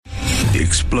The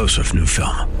explosive new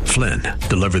film, Flynn,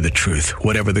 deliver the truth,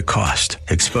 whatever the cost.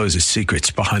 Exposes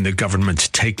secrets behind the government's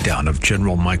takedown of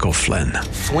General Michael Flynn.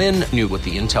 Flynn knew what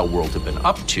the intel world had been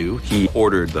up to. He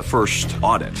ordered the first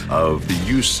audit of the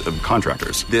use of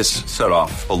contractors. This set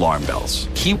off alarm bells.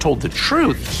 He told the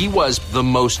truth. He was the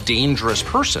most dangerous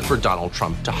person for Donald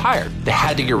Trump to hire. They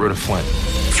had to get rid of Flynn.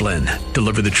 Flynn,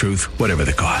 deliver the truth, whatever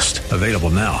the cost. Available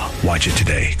now. Watch it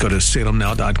today. Go to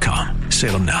salemnow.com.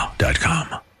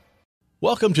 salemnow.com.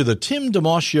 Welcome to the Tim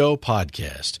DeMoss Show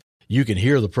podcast. You can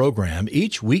hear the program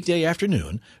each weekday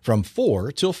afternoon from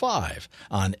 4 till 5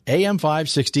 on AM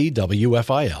 560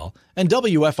 WFIL and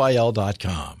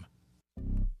WFIL.com.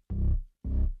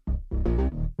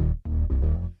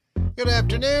 Good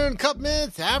afternoon, couple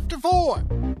minutes after 4.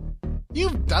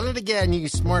 You've done it again, you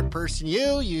smart person,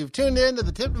 you. You've tuned in to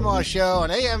the Tim DeMoss Show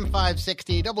on AM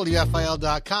 560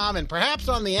 WFIL.com and perhaps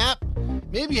on the app.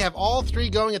 Maybe you have all three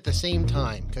going at the same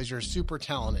time because you're super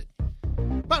talented.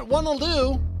 But one will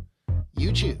do.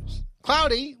 You choose.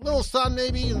 Cloudy, little sun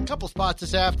maybe in a couple spots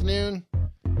this afternoon.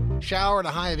 Shower at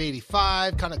a high of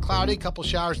 85. Kind of cloudy, couple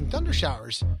showers and thunder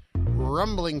showers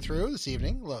rumbling through this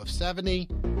evening. Low of 70.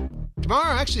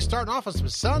 Tomorrow actually starting off with some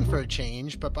sun for a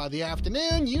change, but by the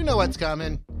afternoon, you know what's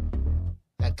coming.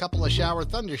 That couple of shower,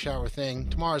 thunder shower thing.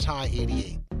 Tomorrow's high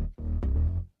 88.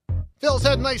 Phil's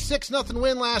had a nice 6-0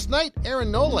 win last night.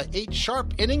 Aaron Nola, 8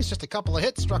 sharp innings, just a couple of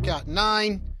hits, struck out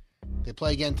 9. They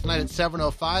play again tonight at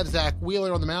 7:05. Zach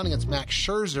Wheeler on the mound against Max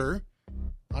Scherzer.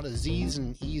 A lot of Z's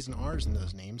and E's and R's in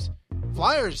those names.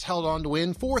 Flyers held on to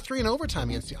win 4-3 in overtime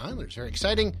against the Islanders. Very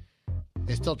exciting.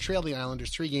 They still trail the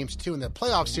Islanders 3-2 in the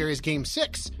playoff series. Game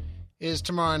 6 is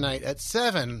tomorrow night at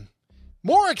 7.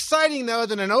 More exciting, though,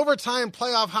 than an overtime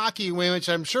playoff hockey win, which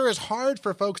I'm sure is hard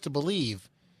for folks to believe,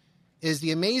 is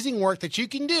the amazing work that you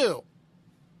can do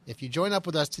if you join up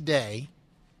with us today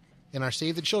in our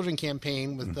Save the Children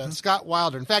campaign with Scott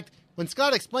Wilder. In fact, when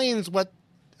Scott explains what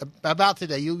about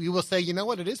today, you will say, you know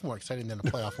what, it is more exciting than a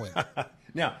playoff win.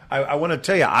 Now, I want to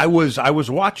tell you, I was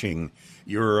watching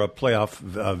your playoff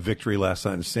victory last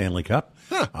night in the Stanley Cup.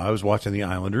 Huh. I was watching the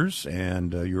Islanders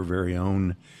and your very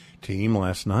own team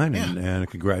last night, and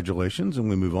congratulations, and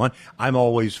we move on. I'm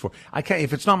always for. I can't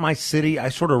if it's not my city, I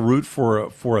sort of root for a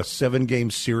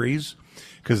 7-game series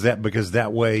because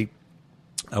that way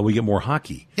we get more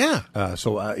hockey. Yeah.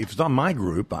 So if it's not my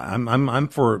group, I'm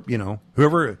for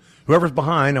whoever's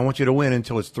behind. I want you to win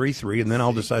until it's 3-3, and then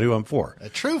I'll decide who I'm for. A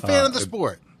true fan of the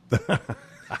sport.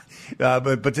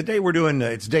 But today we're doing,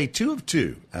 it's day 2 of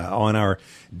 2 on our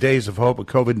Days of Hope, a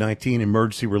COVID-19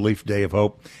 Emergency Relief Day of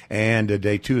Hope. And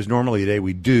day 2 is normally a day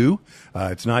we do.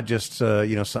 It's not just,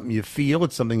 something you feel,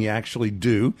 it's something you actually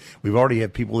do. We've already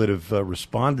had people that have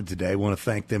responded today. I want to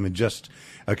thank them in just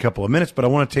a couple of minutes. But I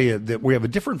want to tell you that we have a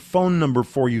different phone number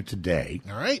for you today.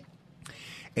 All right.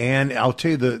 And I'll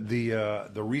tell you the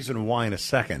reason why in a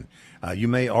second. You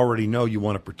may already know you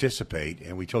want to participate,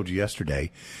 and we told you yesterday.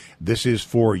 This is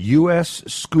for U.S.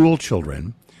 school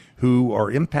children who are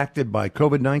impacted by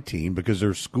COVID-19 because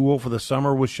their school for the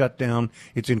summer was shut down.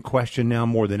 It's in question now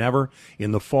more than ever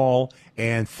in the fall,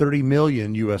 and 30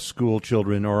 million U.S. school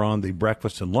children are on the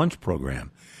breakfast and lunch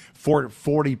program.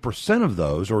 40% of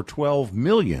those, or 12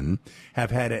 million,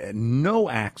 have had no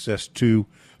access to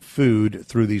food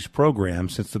through these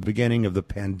programs since the beginning of the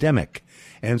pandemic.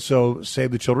 And so Save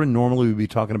the Children, normally we'd be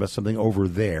talking about something over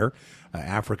there.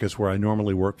 Africa is where I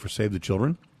normally work for Save the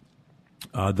Children,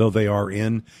 though they are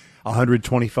in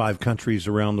 125 countries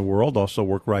around the world, also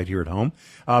work right here at home.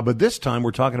 But this time we're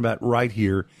talking about right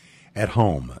here at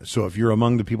home. So if you're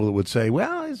among the people that would say,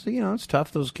 well, it's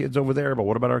tough, those kids over there, but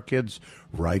what about our kids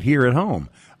right here at home?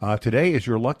 Today is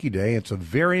your lucky day. It's a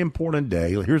very important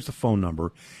day. Here's the phone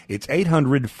number. It's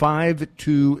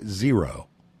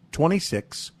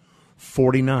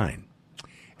 800-520-2649.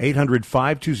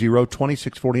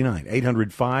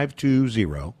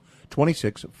 800-520-2649.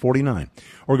 800-520-2649.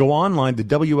 Or go online to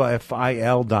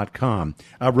WFIL.com.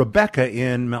 Rebecca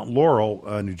in Mount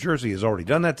Laurel, New Jersey, has already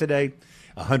done that today.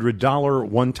 $100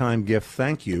 one-time gift.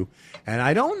 Thank you. And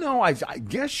I don't know, I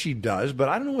guess she does, but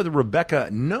I don't know whether Rebecca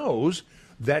knows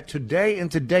that today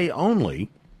and today only,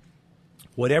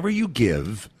 whatever you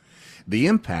give, the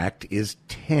impact is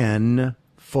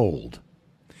tenfold.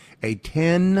 A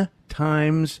 10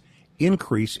 times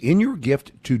increase in your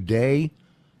gift today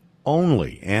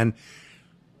only. And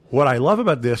what I love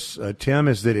about this, Tim,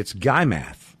 is that it's guy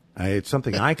math. It's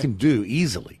something I can do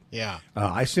easily. Yeah.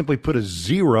 I simply put a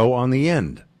 0 on the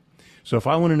end. So if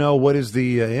I want to know what is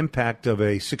the impact of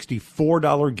a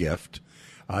 $64 gift,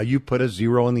 you put a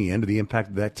 0 on the end of the impact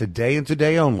of that today and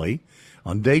today only.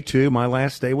 On day 2, my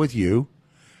last day with you,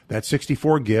 That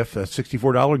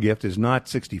 $64 gift is not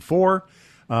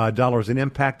 $64 in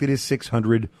impact. It is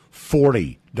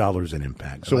 $640 in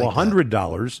impact. So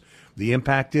 $100, the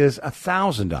impact is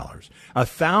 $1,000.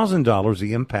 $1,000,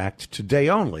 the impact today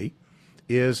only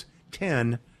is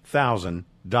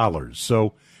 $10,000.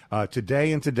 So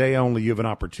today and today only, you have an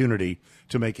opportunity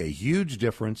to make a huge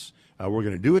difference. We're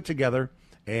going to do it together.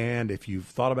 And if you've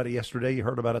thought about it yesterday, you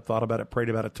heard about it, thought about it, prayed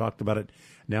about it, talked about it,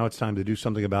 now it's time to do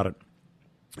something about it.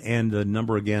 And the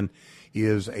number again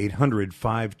is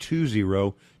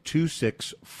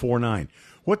 800-520-2649.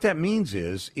 What that means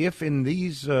is if in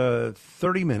these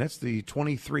 30 minutes, the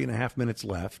 23 and a half minutes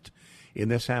left in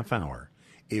this half hour,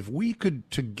 if we could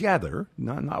together,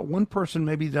 not one person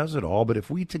maybe does it all, but if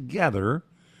we together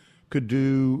could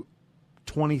do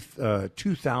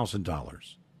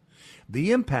 $2,000,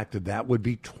 the impact of that would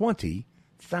be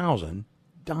 $20,000.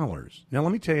 Now,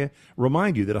 let me tell you,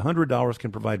 remind you that $100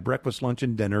 can provide breakfast, lunch,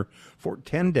 and dinner for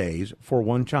 10 days for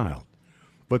one child.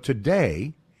 But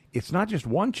today, it's not just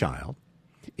one child,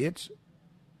 it's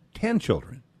 10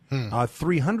 children.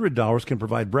 $300 can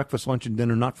provide breakfast, lunch, and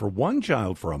dinner not for one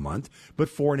child for a month, but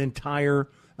for an entire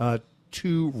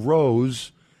 2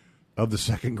 rows of the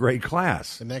second grade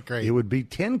class. Isn't that great? It would be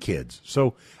 10 kids.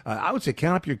 So I would say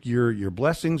count up your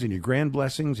blessings and your grand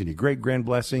blessings and your great-grand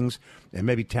blessings and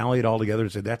maybe tally it all together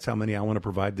and say, that's how many I want to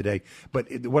provide today.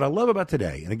 But what I love about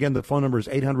today, and again, the phone number is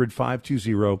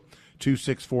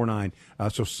 800-520-2649.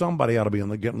 So somebody ought to be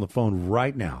getting on the phone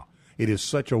right now. It is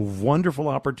such a wonderful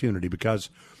opportunity because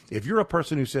if you're a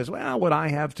person who says, well, what I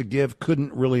have to give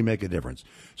couldn't really make a difference,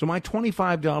 so my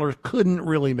 $25 couldn't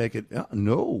really make it.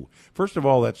 No. First of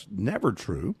all, that's never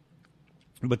true.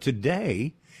 But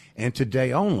today, and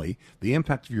today only, the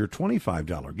impact of your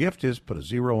 $25 gift is, put a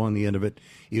zero on the end of it,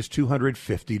 is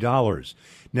 $250.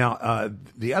 Now,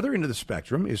 the other end of the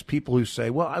spectrum is people who say,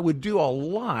 well, I would do a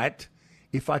lot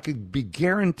if I could be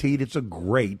guaranteed it's a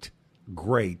great,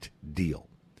 great deal.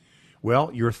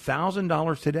 Well, your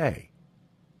 $1,000 today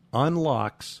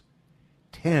unlocks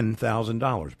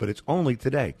 $10,000, but it's only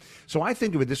today. So I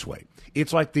think of it this way.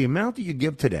 It's like the amount that you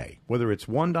give today, whether it's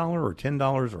 $1 or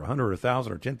 $10 or $100 or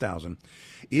 $1,000 or $10,000.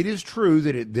 It is true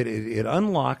that it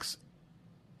unlocks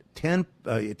 10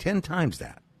 times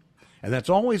that, and that's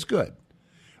always good.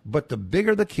 But the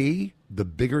bigger the key, the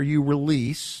bigger you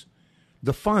release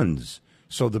the funds.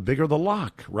 So the bigger the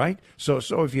lock, right? So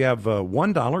if you have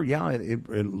 $1, yeah, it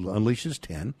unleashes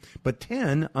 10, but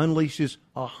 10 unleashes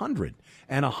 100.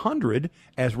 And 100,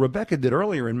 as Rebecca did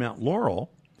earlier in Mount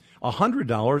Laurel, $100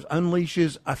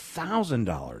 unleashes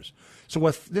 $1,000.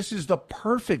 So this is the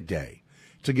perfect day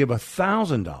to give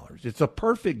 $1,000. It's a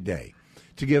perfect day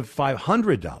to give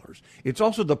 $500. It's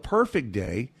also the perfect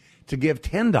day to give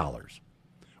 $10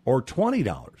 or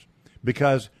 $20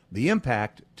 because the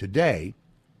impact today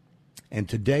and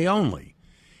today only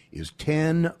is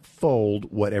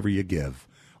tenfold whatever you give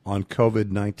on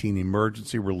COVID-19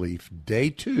 emergency relief, day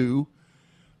 2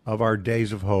 of our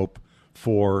Days of Hope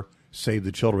for Save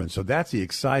the Children. So that's the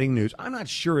exciting news. I'm not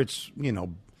sure it's,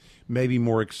 maybe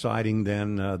more exciting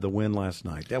than the win last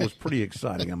night. That was pretty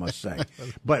exciting, I must say.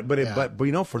 But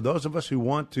for those of us who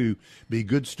want to be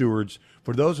good stewards,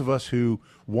 for those of us who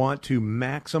want to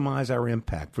maximize our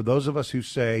impact, for those of us who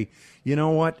say, you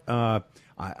know what, I'm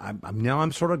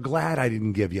sort of glad I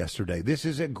didn't give yesterday. This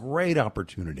is a great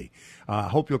opportunity. I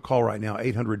hope you'll call right now,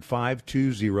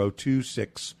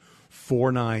 800-520-2649,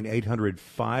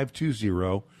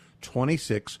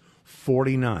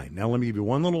 800-520-2649. Now, let me give you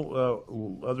one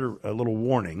little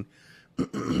warning.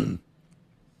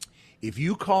 If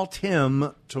you call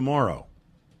Tim tomorrow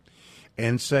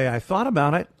and say, I thought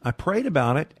about it, I prayed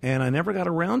about it, and I never got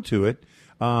around to it,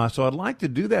 so I'd like to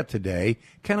do that today,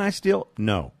 can I still?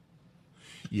 No.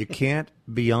 You can't,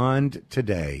 beyond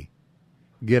today,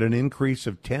 get an increase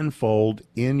of tenfold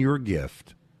in your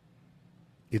gift.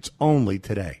 It's only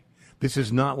today. This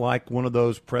is not like one of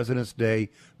those President's Day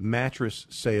mattress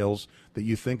sales that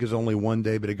you think is only one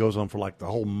day, but it goes on for like the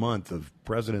whole month of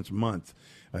President's Month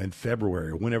in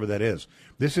February or whenever that is.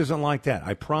 This isn't like that,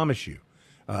 I promise you.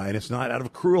 And it's not out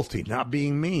of cruelty, not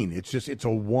being mean. It's a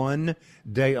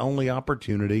one-day only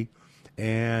opportunity,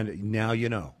 and now you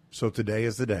know. So today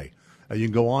is the day. You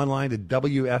can go online to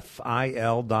WFIL.com.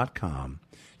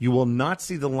 You will not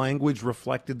see the language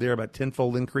reflected there about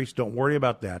tenfold increase. Don't worry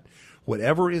about that.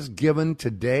 Whatever is given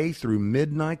today through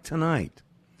midnight tonight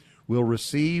will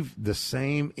receive the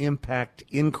same impact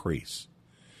increase.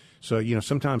 So,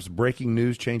 sometimes breaking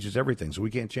news changes everything. So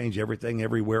we can't change everything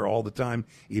everywhere all the time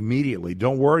immediately.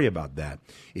 Don't worry about that.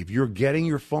 If you're getting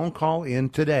your phone call in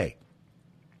today,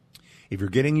 if you're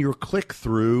getting your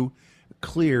click-through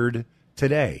cleared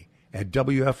today, at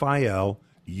WFIL,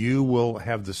 you will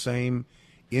have the same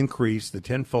increase, the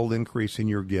tenfold increase in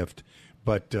your gift.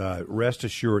 But rest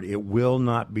assured, it will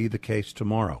not be the case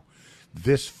tomorrow.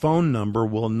 This phone number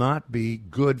will not be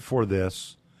good for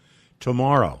this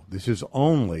tomorrow. This is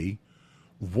only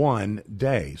one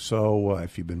day. So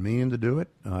if you've been meaning to do it,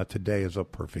 today is a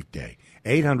perfect day.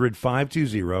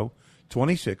 800-520-2649.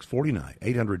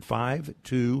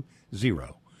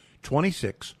 800-520-2649.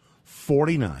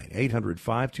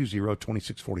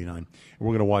 800-520-2649. And we're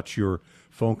going to watch your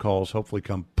phone calls hopefully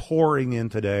come pouring in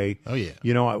today. Oh, yeah.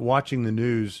 You know, watching the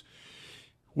news,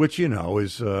 which, you know,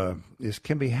 is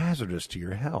can be hazardous to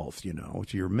your health, you know,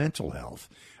 to your mental health.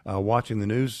 Watching the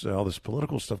news, all this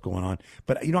political stuff going on.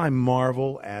 But, you know, I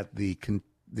marvel at the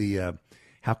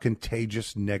how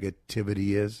contagious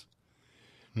negativity is.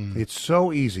 It's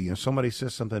so easy. You know, somebody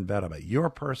says something bad about your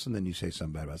person, then you say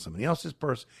something bad about somebody else's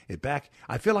person.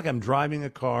 I feel like I'm driving a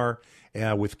car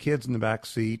with kids in the back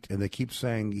seat, and they keep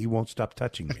saying he won't stop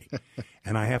touching me,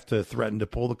 and I have to threaten to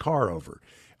pull the car over.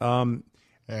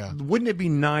 Wouldn't it be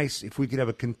nice if we could have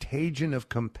a contagion of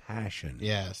compassion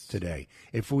today?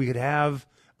 If we could have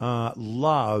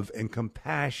love and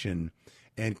compassion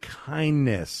and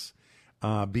kindness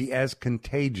be as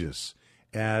contagious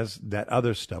as that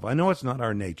other stuff. I know it's not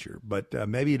our nature, but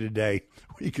maybe today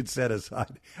we could set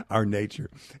aside our nature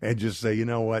and just say, you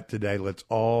know what, today let's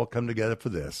all come together for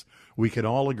this. We can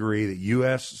all agree that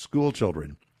U.S. school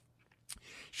children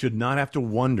should not have to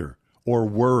wonder or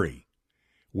worry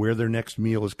where their next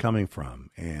meal is coming from.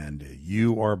 And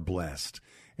you are blessed.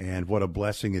 And what a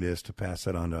blessing it is to pass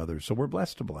that on to others. So we're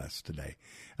blessed to bless today.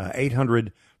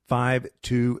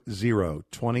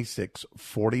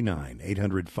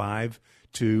 800-520-2649.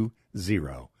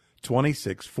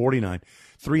 800-520-2649.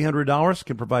 $300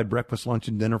 can provide breakfast, lunch,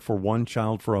 and dinner for one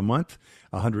child for a month.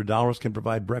 $100 can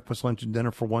provide breakfast, lunch, and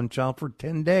dinner for one child for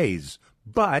 10 days.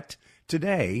 But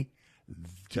today,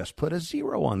 just put a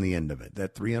zero on the end of it.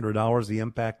 That $300, the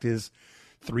impact is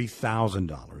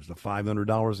 $3,000. The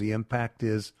 $500, the impact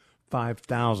is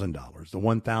 $5,000. The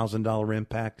 $1,000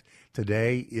 impact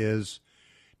today is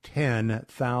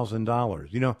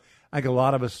 $10,000. You know, like a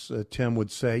lot of us, Tim,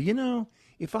 would say, you know,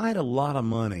 if I had a lot of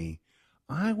money,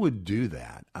 I would do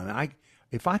that.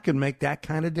 If I could make that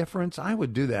kind of difference, I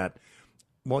would do that.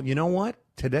 Well, you know what?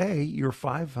 Today, your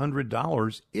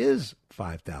 $500 is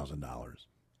 $5,000.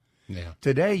 Yeah.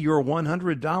 Today, your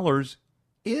 $100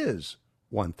 is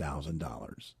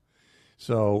 $1,000.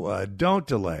 So don't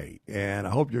delay. And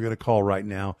I hope you're going to call right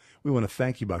now. We want to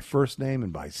thank you by first name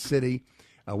and by city.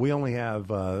 We only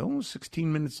have almost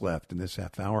 16 minutes left in this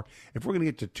half hour. If we're going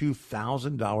to get to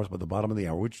 $2,000 by the bottom of the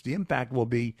hour, which the impact will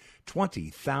be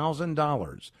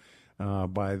 $20,000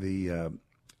 by the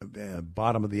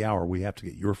bottom of the hour, we have to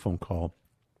get your phone call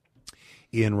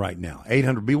in right now.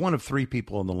 800, be one of three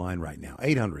people on the line right now.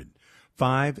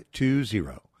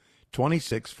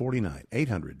 800-520-2649.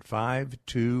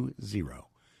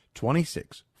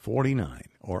 800-520-2649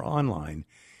 or online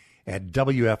at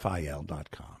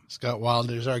WFIL.com. Scott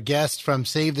Wilder is our guest from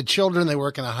Save the Children. They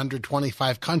work in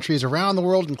 125 countries around the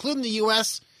world, including the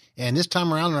U.S. And this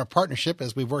time around in our partnership,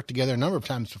 as we've worked together a number of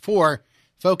times before,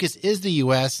 focus is the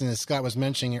U.S. And as Scott was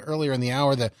mentioning earlier in the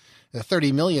hour, the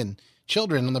 30 million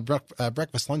children on the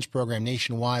breakfast lunch program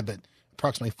nationwide, but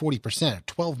approximately 40%,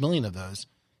 12 million of those,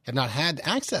 have not had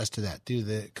access to that due to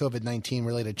the COVID-19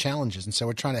 related challenges. And so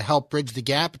we're trying to help bridge the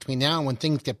gap between now and when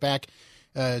things get back,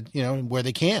 where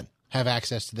they can have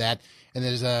access to that. And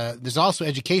there's also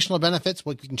educational benefits,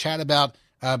 what we can chat about.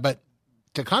 But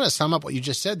to kind of sum up what you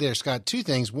just said there, Scott, two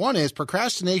things. One is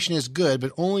procrastination is good,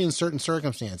 but only in certain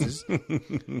circumstances.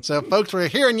 So folks were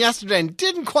hearing yesterday and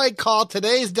didn't quite call.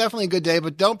 Today is definitely a good day,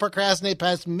 but don't procrastinate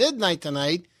past midnight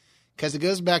tonight because it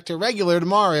goes back to regular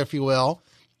tomorrow, if you will,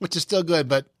 which is still good.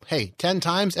 But hey, 10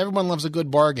 times, everyone loves a good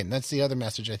bargain. That's the other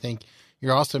message, I think.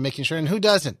 You're also making sure, and who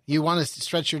doesn't? You want to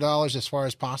stretch your dollars as far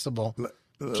as possible.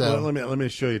 So, let me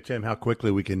show you, Tim, how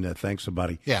quickly we can thank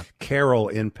somebody. Yeah. Carol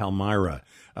in Palmyra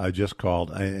just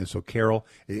called. And so, Carol,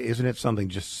 isn't it something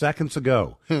just seconds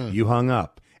ago you hung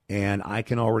up, and I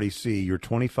can already see your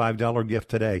 $25 gift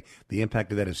today. The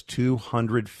impact of that is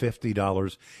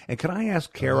 $250. And can I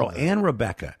ask Carol and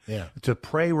Rebecca to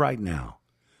pray right now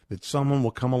that someone will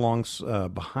come along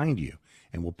behind you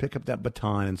and we'll pick up that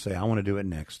baton and say, I want to do it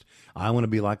next. I want to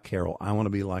be like Carol. I want to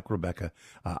be like Rebecca.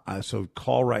 So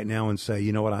call right now and say,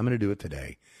 you know what, I'm going to do it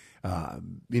today.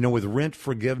 With rent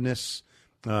forgiveness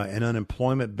and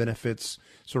unemployment benefits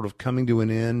sort of coming to an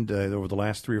end over the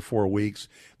last 3 or 4 weeks,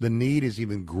 the need is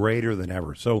even greater than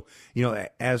ever. So,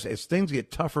 as things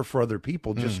get tougher for other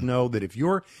people, just know that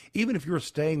even if you're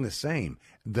staying the same,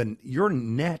 then your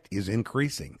net is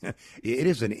increasing. It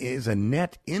is a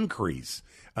net increase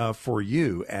for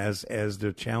you as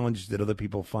the challenge that other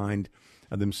people find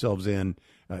themselves in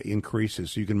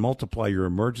increases. So you can multiply your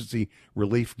emergency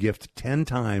relief gift 10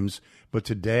 times, but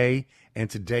today and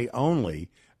today only,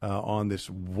 on this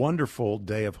wonderful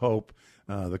day of hope,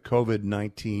 the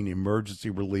COVID-19 Emergency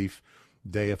Relief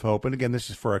Day of Hope. And again, this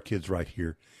is for our kids right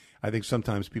here. I think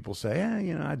sometimes people say,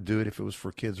 I'd do it if it was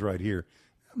for kids right here.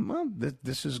 Well,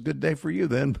 this is a good day for you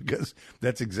then, because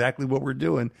that's exactly what we're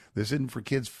doing. This isn't for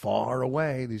kids far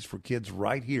away. These are for kids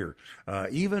right here,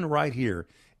 even right here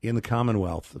in the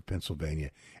Commonwealth of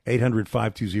Pennsylvania.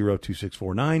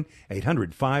 800-520-2649,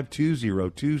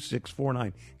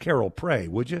 800-520-2649. Carol, pray,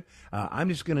 would you? I'm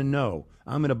just going to know,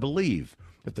 I'm going to believe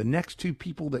that the next 2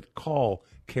 people that call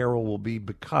Carol will be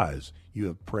because you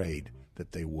have prayed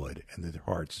that they would and that their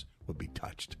hearts would be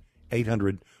touched.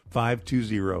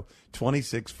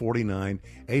 800-520-2649,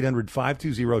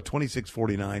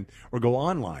 800-520-2649, or go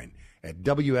online at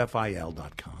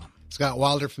WFIL.com. Scott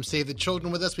Wilder from Save the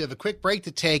Children with us. We have a quick break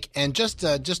to take, and just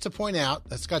to point out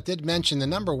that Scott did mention the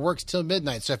number works till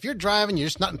midnight. So if you're driving, you're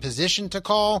just not in position to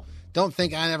call, don't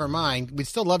think, never mind. We'd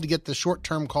still love to get the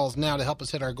short-term calls now to help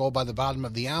us hit our goal by the bottom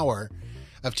of the hour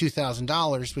of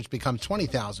 $2,000, which becomes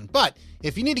 $20,000. But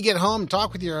if you need to get home and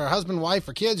talk with your husband, wife,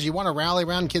 or kids, you want to rally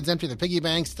around, kids empty their piggy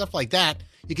banks, stuff like that,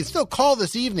 you can still call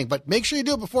this evening, but make sure you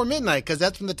do it before midnight, because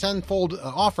that's when the tenfold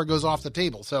offer goes off the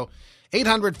table. So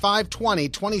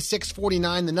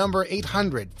 800-520-2649, the number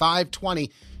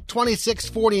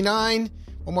 800-520-2649.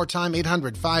 One more time,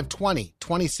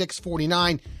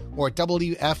 800-520-2649, or at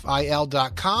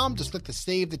WFIL.com. Just click the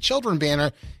Save the Children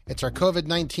banner. It's our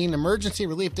COVID-19 Emergency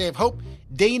Relief Day of Hope,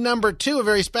 day number 2, a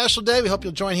very special day. We hope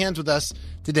you'll join hands with us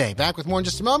today. Back with more in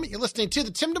just a moment. You're listening to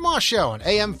The Tim DeMoss Show on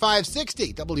AM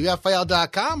 560,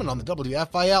 WFIL.com, and on the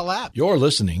WFIL app. You're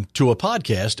listening to a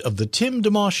podcast of The Tim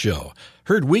DeMoss Show,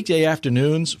 heard weekday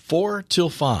afternoons 4 till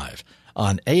 5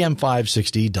 on AM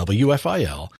 560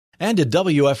 WFIL and at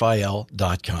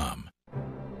WFIL.com.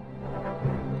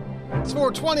 It's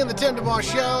 4:20 on the Tim DeMoss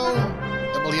Show,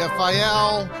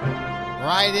 WFIL.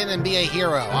 Ride in and be a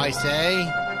hero, I say.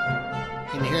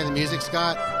 Can you hear the music,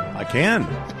 Scott? I can.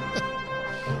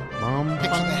 Picture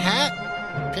the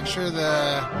hat. Picture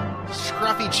the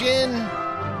scruffy chin.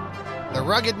 The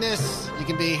ruggedness. You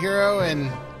can be a hero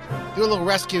and do a little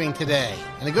rescuing today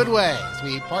in a good way. So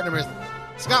we partner with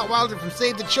Scott Wilder from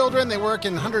Save the Children. They work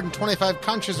in 125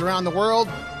 countries around the world.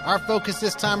 Our focus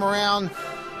this time around,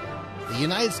 the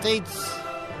United States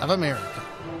of America.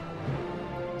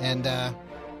 And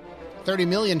 30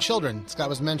 million children, Scott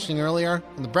was mentioning earlier,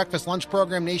 in the breakfast lunch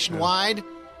program nationwide.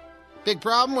 Big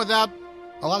problem without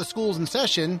a lot of schools in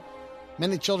session.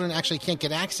 Many children actually can't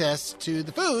get access to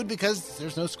the food because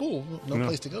there's no school, no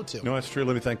place to go to. No, that's true.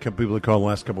 Let me thank a couple people that called in the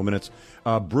last couple of minutes.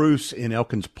 Bruce in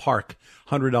Elkins Park,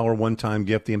 $100 one-time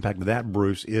gift. The impact of that,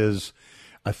 Bruce, is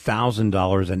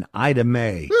 $1,000. And Ida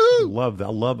May, I love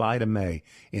Ida May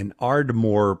in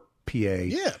Ardmore, PA.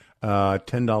 Yeah.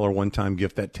 $10 one-time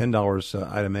gift. That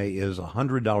 $10 Ida May is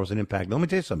 $100 in impact. Let me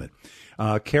tell you something.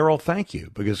 Carol, thank you,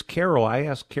 because I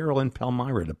asked Carol in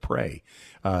Palmyra to pray.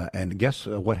 And guess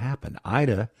what happened?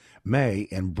 Ida May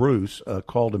and Bruce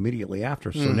called immediately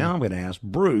after. So now I'm going to ask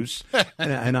Bruce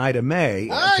and Ida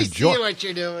May I see what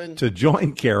you're doing. To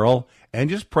join Carol and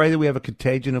just pray that we have a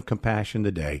contagion of compassion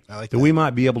today, that we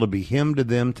might be able to be him to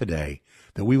them today,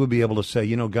 that we would be able to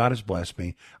say, God has blessed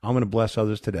me. I'm going to bless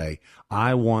others today.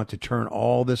 I want to turn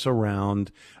all this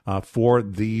around for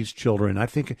these children. I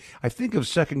think of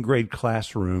second grade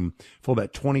classroom for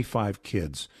about 25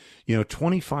 kids.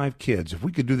 25 kids. If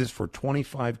we could do this for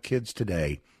 25 kids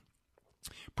today,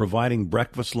 providing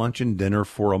breakfast, lunch, and dinner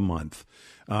for a month,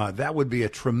 that would be a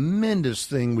tremendous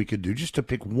thing we could do. Just to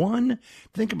pick one,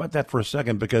 think about that for a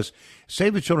second, because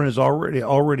Save the Children has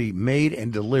already made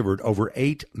and delivered over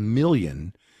 8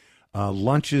 million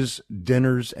lunches,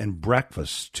 dinners, and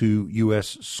breakfasts to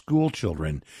U.S. school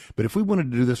children. But if we wanted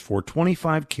to do this for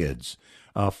 25 kids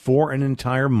for an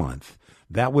entire month,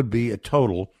 that would be a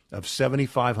total of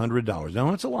 $7,500.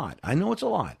 Now, that's a lot. I know it's a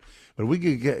lot. But we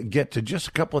could get to just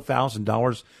a couple of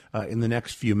 $1,000s in the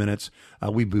next few minutes.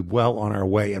 We'd be well on our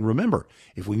way. And remember,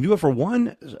 if we can do it for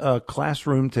one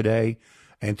classroom today,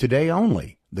 and today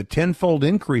only, the tenfold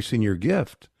increase in your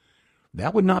gift,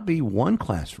 that would not be one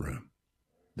classroom.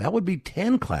 That would be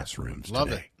 10 classrooms Love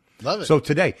today. it. Love it. So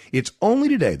today, it's only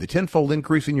today. The tenfold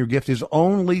increase in your gift is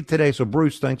only today. So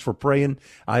Bruce, thanks for praying.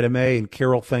 Ida Mae and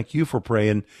Carol, thank you for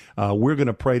praying. We're going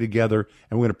to pray together,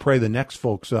 and we're going to pray the next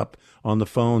folks up on the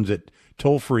phones at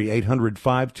toll-free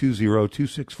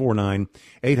 800-520-2649,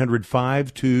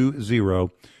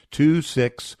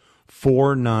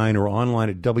 800-520-2649, or online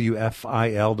at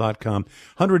WFIL.com.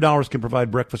 $100 can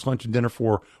provide breakfast, lunch, and dinner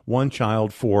for one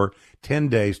child for 10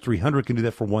 days. $300 can do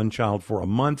that for one child for a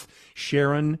month.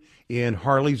 Sharon in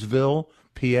Harleysville,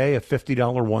 PA, a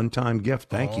 $50 one-time gift.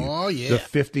 Thank you. Oh, yeah. The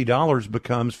 $50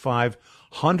 becomes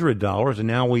 $500, and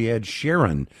now we add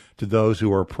Sharon to those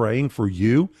who are praying for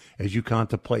you as you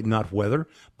contemplate not whether,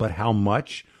 but how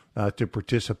much to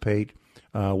participate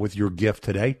with your gift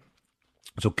today.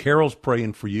 So Carol's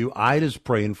praying for you. Ida's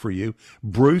praying for you.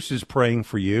 Bruce is praying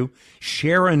for you.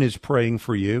 Sharon is praying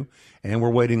for you. And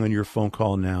we're waiting on your phone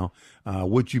call now.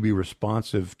 Would you be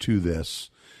responsive to this?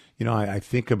 You know, I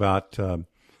think about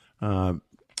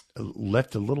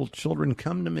let the little children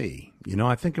come to me. You know,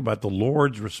 I think about the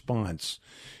Lord's response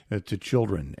to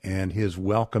children and his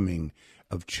welcoming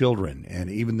of children. And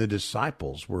even the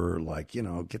disciples were like, you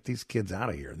know, get these kids out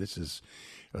of here. This is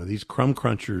these crumb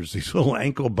crunchers, these little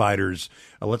ankle biters.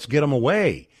 Let's get them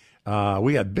away.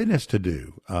 We got business to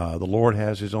do. The Lord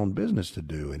has his own business to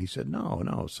do. And he said,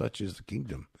 no, such is the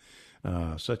kingdom.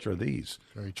 Such are these.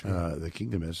 Very true. The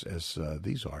kingdom as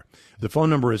these are. The phone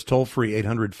number is toll-free,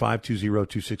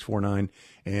 800-520-2649.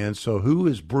 And so who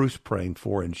is Bruce praying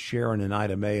for? And Sharon and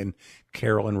Ida Mae and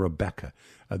Carol and Rebecca.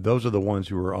 Those are the ones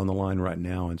who are on the line right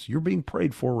now. And so you're being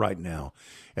prayed for right now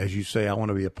as you say, I want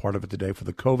to be a part of it today for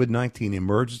the COVID-19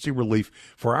 emergency relief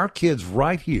for our kids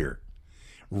right here,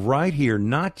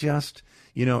 not just,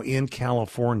 you know, in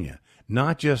California.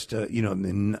 Not just,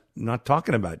 not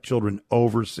talking about children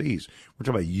overseas. We're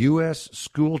talking about U.S.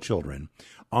 school children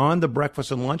on the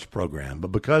breakfast and lunch program.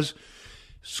 But because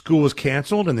school was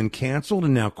canceled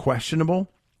and now questionable,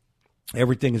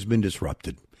 everything has been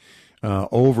disrupted.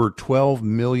 Over 12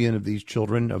 million of these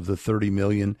children of the 30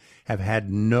 million have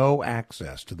had no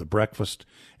access to the breakfast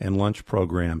and lunch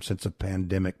program since the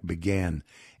pandemic began.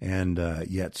 And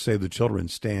yet Save the Children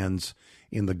stands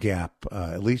in the gap,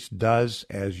 at least does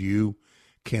as you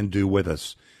can do with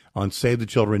us. On Save the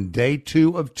Children, day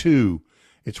 2 of 2,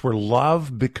 it's where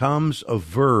love becomes a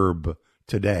verb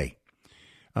today.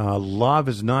 Love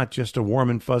is not just a warm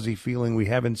and fuzzy feeling we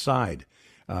have inside.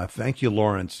 Thank you,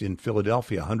 Lawrence in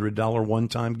Philadelphia, $100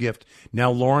 one-time gift.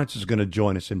 Now Lawrence is going to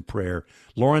join us in prayer.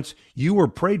 Lawrence, you were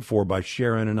prayed for by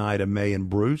Sharon and Ida Mae and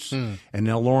Bruce. And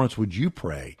now, Lawrence, would you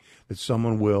pray that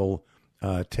someone will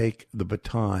take the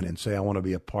baton and say, I want to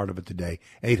be a part of it today?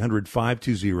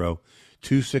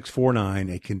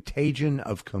 800-520-2649, a contagion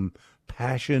of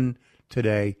compassion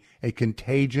today, a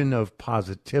contagion of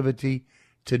positivity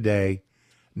today,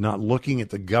 not looking at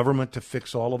the government to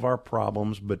fix all of our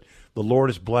problems, but the Lord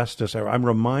has blessed us. I'm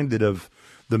reminded of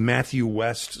the Matthew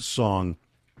West song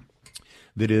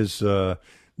that is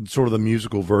sort of the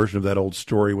musical version of that old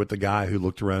story with the guy who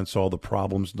looked around and saw the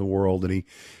problems in the world, and he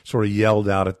sort of yelled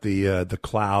out at the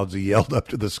clouds. He yelled up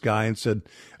to the sky and said,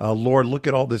 Lord, look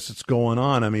at all this that's going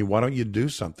on. I mean, why don't you do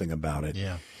something about it?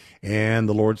 Yeah. And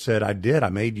the Lord said, I did. I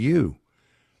made you.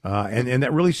 And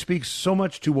that really speaks so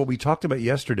much to what we talked about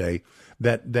yesterday,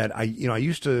 that I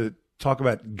used to talk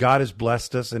about God has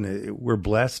blessed us, and we're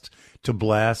blessed to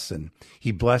bless, and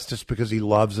he blessed us because he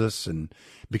loves us, and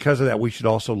because of that we should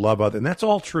also love others. And that's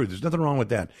all true. There's nothing wrong with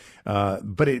that.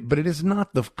 But it is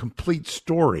not the complete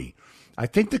story. I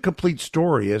think the complete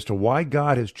story as to why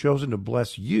God has chosen to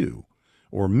bless you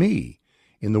or me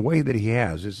in the way that he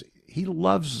has is he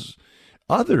loves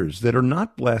others that are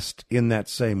not blessed in that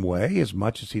same way as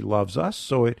much as he loves us.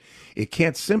 So it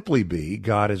can't simply be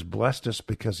God has blessed us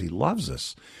because he loves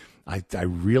us. I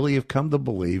really have come to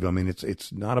believe, I mean,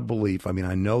 it's not a belief. I mean,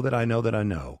 I know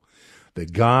that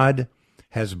God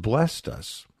has blessed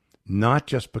us, not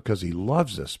just because he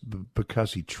loves us, but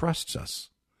because he trusts us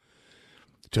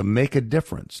to make a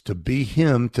difference, to be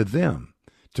him to them,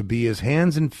 to be his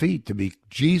hands and feet, to be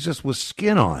Jesus with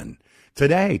skin on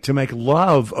today, to make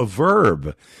love a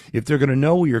verb. If they're going to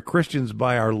know we are Christians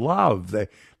by our love,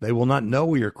 they will not know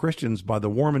we are Christians by the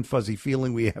warm and fuzzy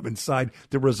feeling we have inside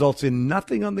that results in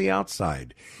nothing on the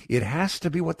outside. It has to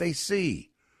be what they see,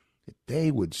 that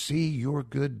they would see your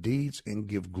good deeds and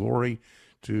give glory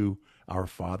to our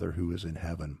Father who is in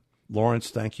heaven. Lawrence,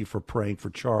 thank you for praying for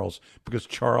Charles, because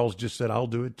Charles just said, I'll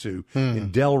do it too.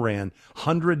 In Delran,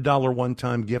 $100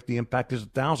 one-time gift. The impact is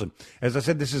 $1,000. As I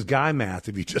said, this is guy math.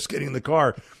 If you're just getting in the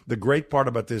car, the great part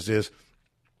about this is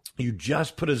you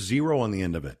just put a zero on the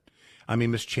end of it. I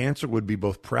mean, Miss Chancellor would be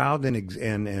both proud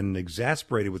and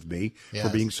exasperated with me for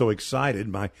being so excited.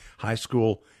 My high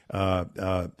school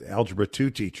Algebra 2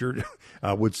 teacher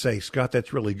would say, Scott,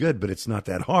 that's really good, but it's not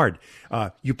that hard.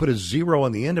 You put a 0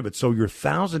 on the end of it. So your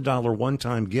 $1,000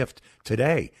 one-time gift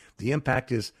today, the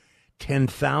impact is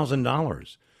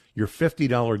 $10,000. Your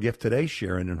 $50 gift today,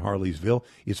 Sharon in Harleysville,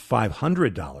 is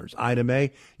 $500. Item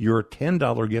A, your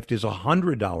 $10 gift is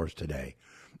 $100 today.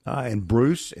 And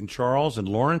Bruce and Charles and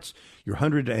Lawrence, your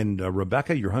 $100, and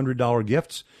Rebecca, your $100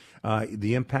 gifts,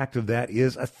 the impact of that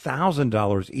is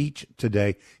 $1,000 each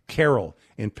today. Carol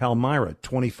in Palmyra,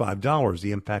 $25.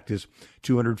 The impact is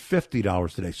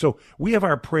 $250 today. So we have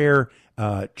our prayer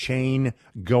chain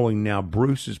going now.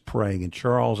 Bruce is praying, and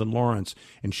Charles and Lawrence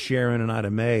and Sharon and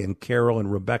Ida Mae and Carol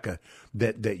and Rebecca,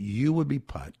 that you would be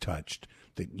touched,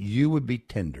 that you would be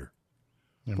tender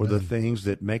for the things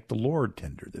that make the Lord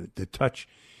tender, that touch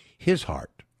his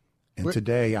heart. And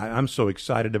today, I'm so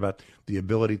excited about the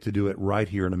ability to do it right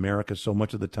here in America. So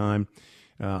much of the time,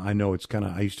 I know it's kind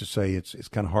of, I used to say it's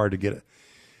kind of hard to get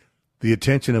the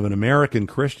attention of an American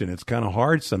Christian. It's kind of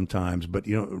hard sometimes. But,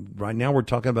 right now we're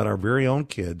talking about our very own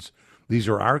kids. These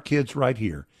are our kids right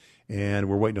here. And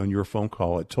we're waiting on your phone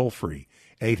call at toll-free,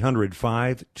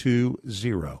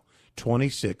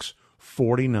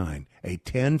 800-520-2649. A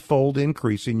tenfold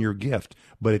increase in your gift,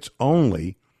 but it's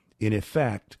only in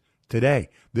effect today.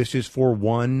 This is for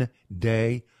one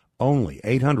day only.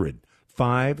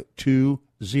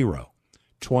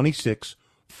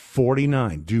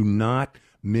 800-520-2649. Do not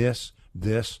miss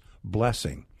this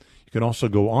blessing. You can also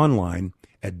go online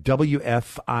at WFIL.com.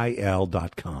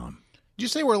 Did you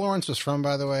say where Lawrence was from,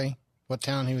 by the way? What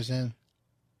town he was in?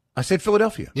 I said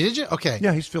Philadelphia. Did you? Okay.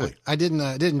 Yeah, he's Philly. I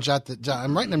didn't jot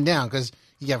I'm writing them down because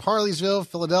you have Harleysville,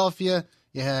 Philadelphia.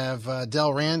 You have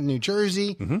Delran, New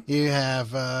Jersey. Mm-hmm. You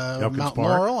have Mount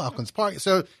Laurel, Elkins Park.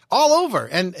 So all over.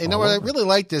 And you know what I really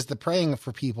liked is the praying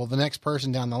for people, the next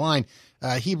person down the line.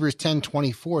 Hebrews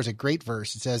 10:24 is a great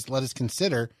verse. It says, let us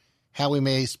consider how we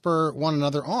may spur one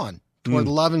another on toward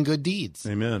love and good deeds.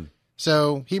 Amen.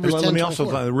 So Hebrews 10:24. Let me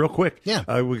also, real quick,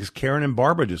 because Karen and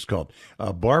Barbara just called.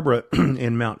 Barbara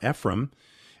in Mount Ephraim,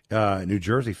 New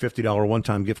Jersey, $50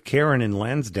 one-time gift. Karen in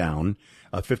Lansdowne,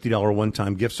 a $50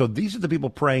 one-time gift. So these are the people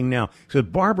praying now. So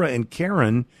Barbara and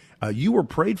Karen, you were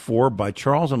prayed for by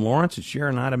Charles and Lawrence and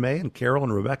Sharon, Ida Mae, and Carol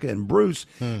and Rebecca and Bruce.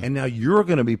 And now you're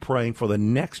going to be praying for the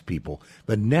next people,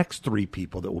 the next three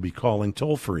people that will be calling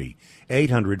toll-free,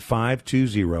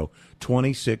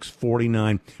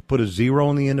 800-520-2649. Put a 0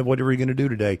 on the end of whatever you're going to do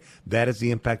today. That is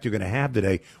the impact you're going to have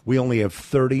today. We only have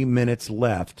 30 minutes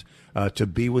left to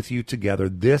be with you together.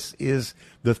 This is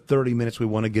the 30 minutes we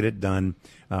want to get it done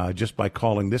just by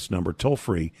calling this number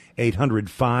toll-free,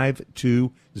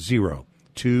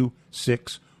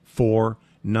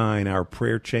 800-520-2649. Our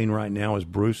prayer chain right now is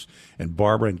Bruce and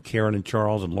Barbara and Karen and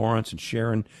Charles and Lawrence and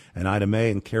Sharon and Ida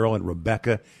Mae and Carol and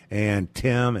Rebecca and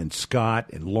Tim and Scott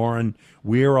and Lauren.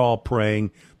 We're all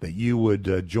praying that you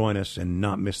would join us and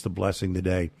not miss the blessing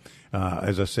today.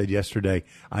 As I said yesterday,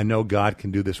 I know God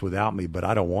can do this without me, but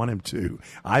I don't want him to.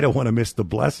 I don't want to miss the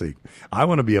blessing. I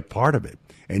want to be a part of it.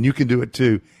 And you can do it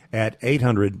too at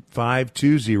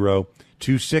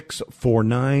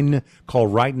 800-520-2649. Call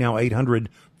right now,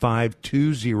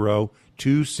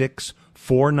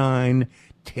 800-520-2649.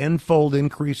 Tenfold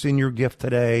increase in your gift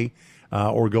today.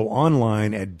 Or go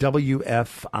online at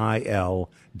WFIL.com.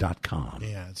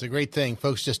 Yeah, it's a great thing.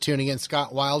 Folks just tuning in,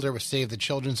 Scott Wilder with Save the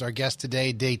Children's our guest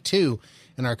today, day 2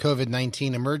 in our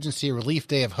COVID-19 Emergency Relief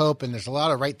Day of Hope. And there's a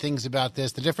lot of right things about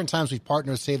this. The different times we've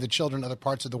partnered with Save the Children in other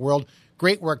parts of the world.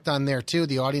 Great work done there, too.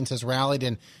 The audience has rallied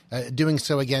and doing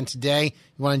so again today.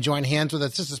 You want to join hands with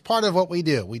us? This is part of what we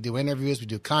do. We do interviews. We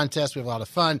do contests. We have a lot of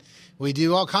fun. We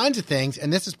do all kinds of things,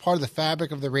 and this is part of the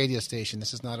fabric of the radio station.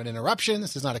 This is not an interruption.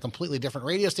 This is not a completely different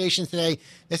radio station today.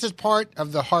 This is part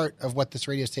of the heart of what this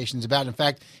radio station is about. In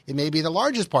fact, it may be the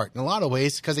largest part in a lot of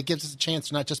ways because it gives us a chance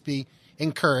to not just be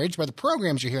encouraged by the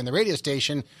programs you hear in the radio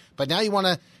station, but now you want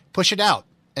to push it out.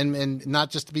 And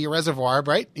not just to be a reservoir,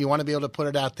 right? You want to be able to put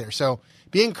it out there. So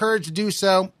be encouraged to do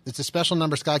so. It's a special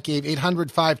number Scott gave,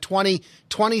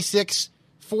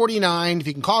 800-520-2649. If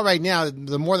you can call right now,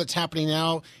 the more that's happening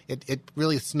now, it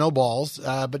really snowballs.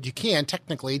 But you can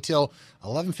technically till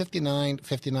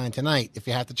 11:59 tonight if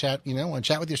you have to chat, want to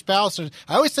chat with your spouse. I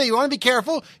always say you want to be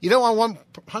careful. You don't want one,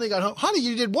 honey got home. Honey,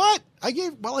 you did what? I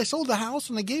sold the house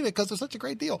and I gave it because it was such a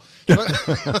great deal.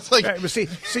 It's like, but see,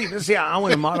 I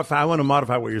want to modify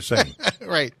what you're saying.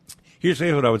 Right. Here's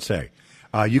what I would say.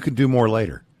 You can do more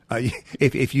later.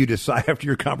 If you decide after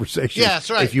your conversation, Yeah, that's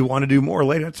right. if you want to do more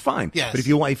later, that's fine. Yes. But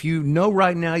if you know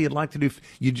right now you'd like to do,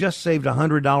 you just saved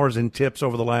 $100 in tips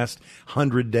over the last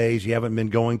 100 days. You haven't been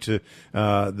going to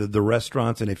the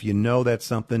restaurants, and if you know that's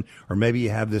something, or maybe you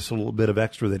have this little bit of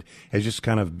extra that has just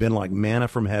kind of been like manna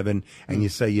from heaven, and you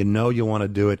say you want to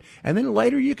do it, and then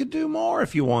later you could do more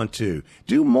if you want to.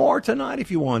 Do more tonight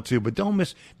if you want to, but don't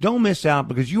miss out,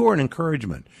 because you are an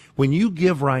encouragement when you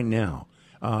give right now.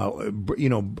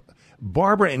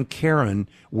 Barbara and Karen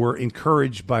were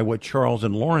encouraged by what Charles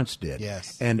and Lawrence did.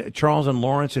 Yes. And Charles and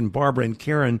Lawrence and Barbara and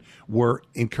Karen were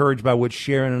encouraged by what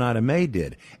Sharon and Ida Mae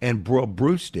did, and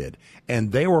Bruce did.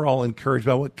 And they were all encouraged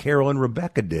by what Carol and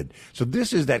Rebecca did. So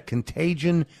this is that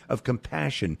contagion of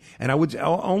compassion. And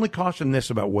I'll only caution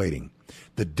this about waiting.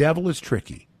 The devil is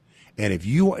tricky. And if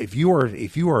you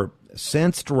are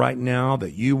sensed right now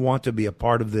that you want to be a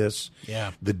part of this,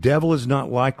 the devil is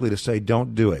not likely to say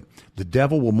don't do it. The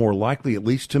devil will more likely, at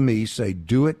least to me, say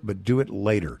do it, but do it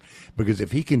later. Because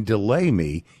if he can delay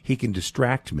me, he can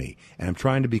distract me. And I'm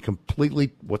trying to be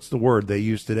completely, what's the word they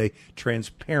use today?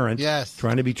 Transparent. Yes.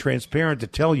 Trying to be transparent to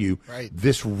tell you Right.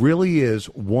 This really is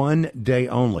one day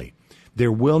only.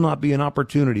 There will not be an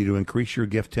opportunity to increase your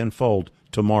gift tenfold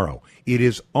tomorrow. It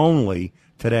is only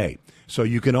today. So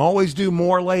you can always do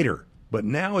more later, but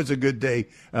now is a good day,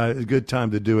 a good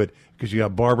time to do it, because you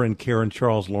got Barbara and Karen,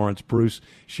 Charles, Lawrence, Bruce,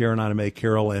 Sharon, Ida Mae,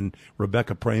 Carol, and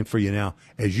Rebecca praying for you now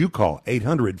as you call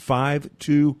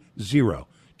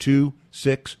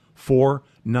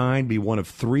 800-520-2649. Be one of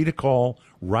 3 to call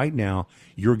right now.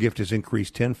 Your gift is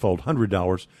increased tenfold.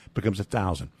 $100 becomes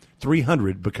 $1,000.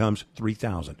 $300 becomes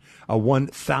 $3,000. A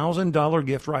 $1,000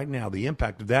 gift right now. The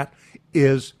impact of that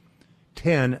is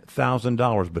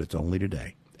 $10,000, but it's only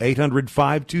today.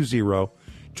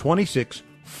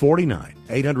 800-520-2649.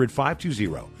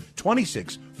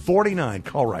 800-520-2649.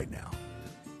 Call right now.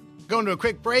 Going to a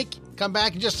quick break. Come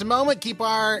back in just a moment. Keep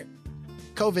our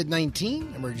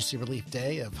COVID-19 Emergency Relief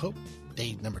Day of Hope,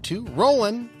 day number 2,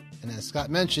 rolling. And as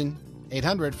Scott mentioned,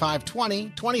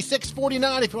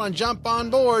 800-520-2649 if you want to jump on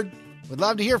board. We'd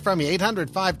love to hear from you.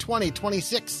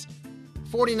 800-520-2649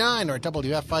 or at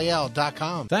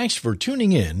WFIL.com. Thanks for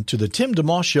tuning in to the Tim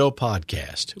DeMoss Show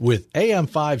podcast with AM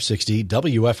 560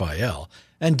 WFIL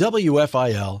and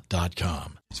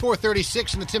WFIL.com. It's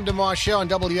 4:36 in the Tim DeMoss Show on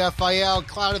WFIL.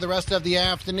 Cloudy the rest of the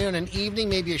afternoon and evening.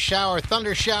 Maybe a shower,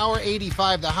 thunder shower.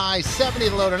 85 the high, 70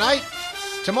 the low tonight.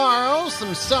 Tomorrow,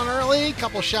 some sun early,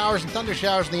 couple showers and thunder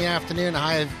showers in the afternoon, a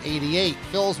high of 88.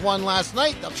 Phils won last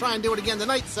night. They'll try and do it again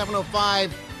tonight,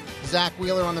 7:05. Zach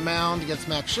Wheeler on the mound against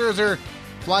Max Scherzer.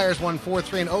 Flyers won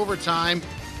 4-3 in overtime.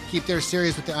 Keep their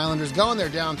series with the Islanders going. They're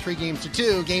down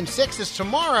 3-2. Game 6 is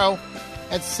tomorrow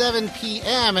at 7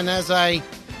 p.m. And as I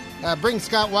bring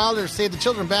Scott Wilder, Save the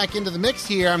Children, back into the mix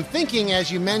here, I'm thinking,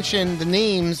 as you mentioned, the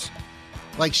names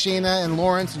like Shayna and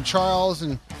Lawrence and Charles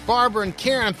and Barbara and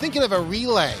Karen, I'm thinking of a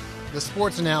relay, the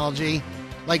sports analogy.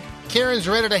 Like Karen's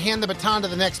ready to hand the baton to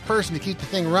the next person to keep the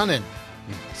thing running.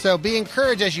 So be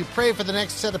encouraged as you pray for the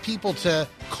next set of people to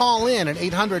call in at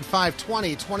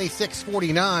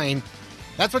 800-520-2649.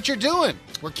 That's what you're doing.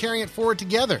 We're carrying it forward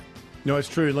together. No, it's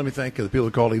true. Let me thank the people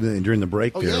who called even during the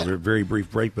break there. Yeah. A very brief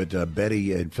break, but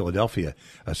Betty in Philadelphia,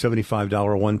 a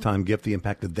 $75 one-time gift. The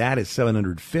impact of that is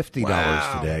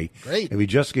 $750 today. Great. If you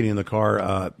just get in the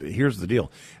car, here's the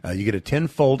deal. You get a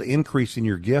tenfold increase in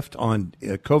your gift on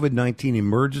COVID-19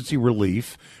 emergency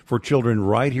relief for children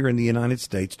right here in the United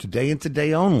States. Today and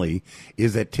today only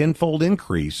is that tenfold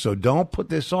increase, so don't put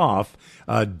this off.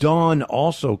 Dawn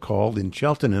also called in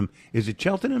Cheltenham. Is it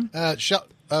Cheltenham?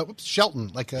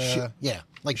 Shelton, like Shelton.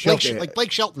 Blake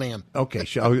Shelton. Okay,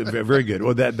 very good.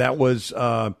 Well, that was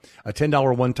a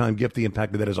 $10 one-time gift. The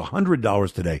impact of that is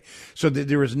 $100 today. So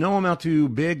there is no amount too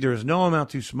big. There is no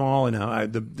amount too small.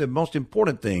 And the most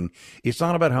important thing, it's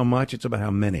not about how much. It's about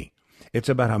how many. It's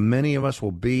about how many of us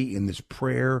will be in this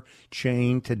prayer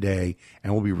chain today,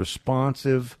 and will be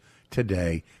responsive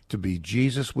today to be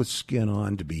Jesus with skin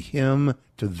on, to be him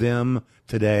to them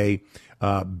today.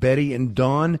 Betty and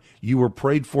Dawn, you were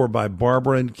prayed for by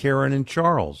Barbara and Karen and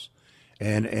Charles.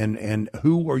 And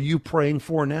who are you praying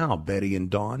for now, Betty and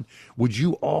Dawn? Would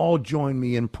you all join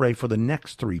me and pray for the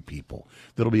next 3 people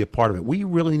that'll be a part of it? We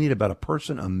really need about a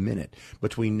person a minute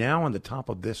between now and the top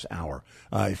of this hour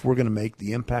if we're going to make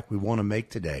the impact we want to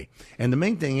make today. And the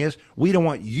main thing is, we don't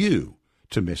want you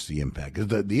to miss the impact.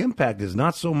 Because the impact is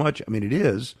not so much, I mean, it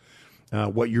is.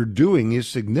 What you're doing is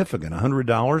significant.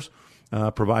 $100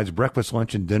 provides breakfast,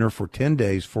 lunch, and dinner for 10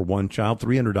 days for one child.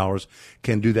 $300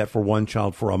 can do that for one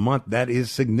child for a month. That is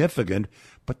significant.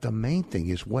 But the main thing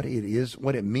is what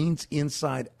it means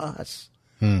inside us.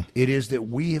 It is that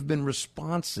we have been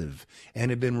responsive and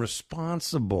have been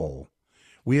responsible.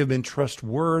 We have been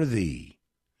trustworthy.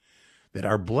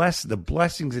 That the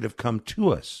blessings that have come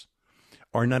to us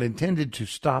are not intended to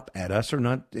stop at us, are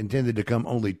not intended to come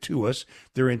only to us.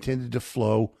 They're intended to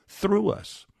flow through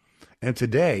us. And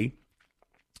today,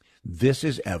 this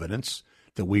is evidence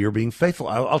that we are being faithful.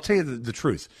 I'll tell you the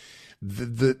truth.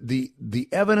 The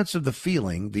evidence of the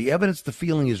feeling, the evidence the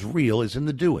feeling is real is in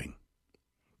the doing.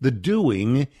 The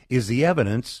doing is the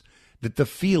evidence that the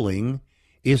feeling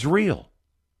is real.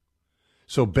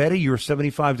 So, Betty, your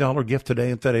 $75 gift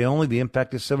today and today only, the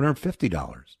impact is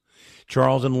 $750.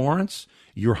 Charles and Lawrence,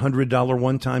 your $100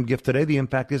 one-time gift today, the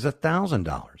impact is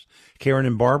 $1,000. Karen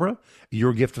and Barbara,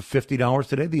 your gift of $50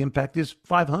 today, the impact is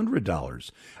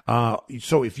 $500.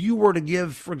 So if you were to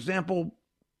give, for example,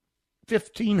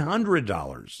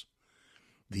 $1,500,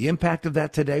 the impact of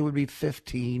that today would be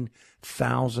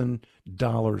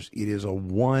 $15,000. It is a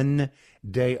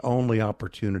one-day only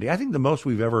opportunity. I think the most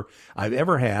I've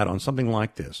ever had on something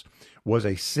like this was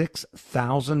a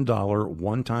 $6,000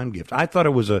 one-time gift. I thought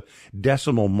it was a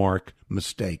decimal mark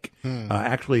mistake. I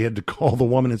actually had to call the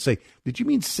woman and say, "Did you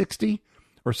mean 60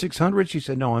 or 600?" She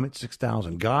said, "No, I'm at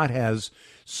 6,000." God has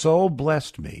so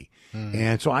blessed me.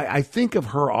 And so I think of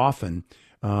her often.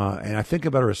 And I think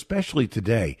about her especially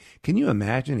today. Can you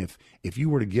imagine if you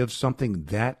were to give something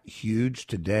that huge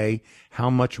today, how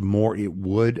much more it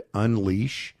would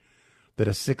unleash? That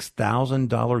a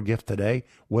 $6,000 gift today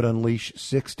would unleash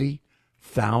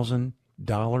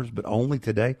 $60,000, but only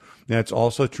today. That's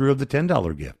also true of the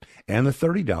 $10 gift and the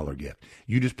 $30 gift.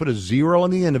 You just put a zero on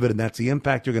the end of it, and that's the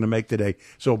impact you're going to make today.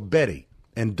 So Betty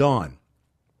and Dawn,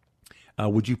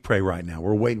 would you pray right now?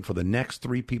 We're waiting for the next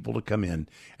three people to come in,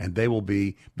 and they will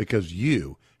be, because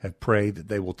you have prayed that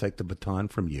they will take the baton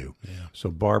from you. Yeah. So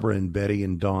Barbara and Betty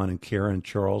and Dawn and Karen,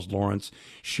 Charles, Lawrence,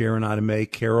 Sharon, Ida Mae,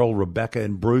 Carol, Rebecca,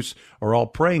 and Bruce are all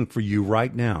praying for you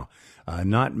right now.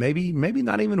 Not maybe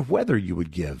not even whether you would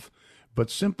give,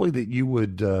 but simply that you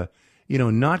would,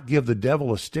 not give the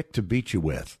devil a stick to beat you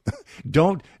with.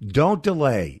 Don't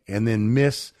delay and then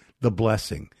miss the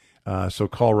blessing. So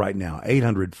call right now,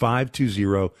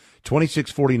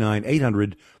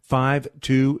 800-520-2649,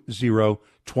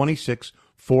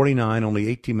 800-520-2649. Only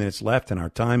 18 minutes left in our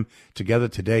time together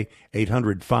today,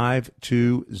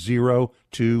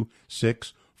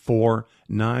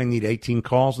 800-520-2649. Need 18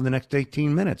 calls in the next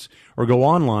 18 minutes. Or go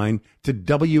online to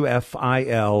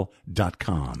WFIL.com.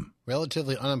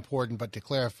 Relatively unimportant, but to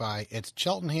clarify, it's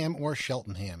Cheltenham or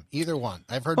Cheltenham. Either one.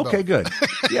 I've heard both. Okay, good.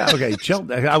 Yeah, okay.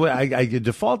 I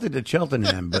defaulted to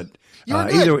Cheltenham, but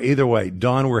either way,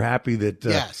 Dawn, we're happy that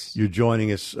you're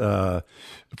joining us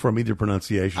from either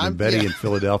pronunciation. And Betty in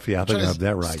Philadelphia, I think I have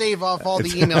that right. Stave off all the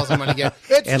emails I'm going to get.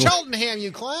 It's Cheltenham, you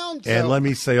clown. So. And let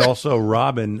me say also,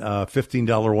 Robin,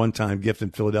 $15 one-time gift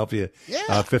in Philadelphia.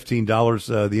 Yeah.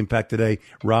 $15, the impact today.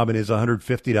 Robin is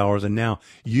 $150. And now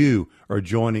you are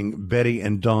joining Betty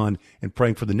and Dawn and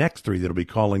praying for the next three that'll be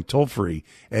calling toll-free,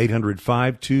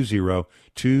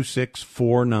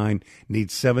 800-520-2649.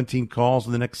 Need 17 calls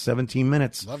in the next 17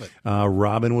 minutes. Love it.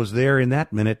 Robin was there in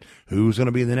that minute. Who's going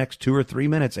to be in the next 2 or 3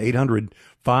 minutes?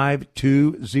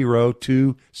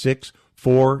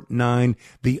 800-520-2649.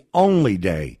 The only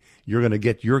day you're going to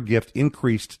get your gift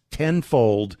increased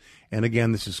tenfold. And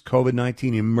again, this is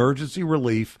COVID-19 emergency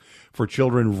relief for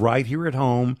children right here at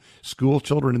home, school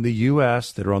children in the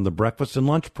U.S. that are on the breakfast and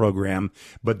lunch program,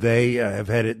 but they have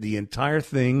had the entire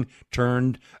thing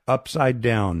turned upside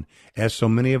down, as so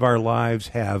many of our lives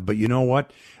have. But you know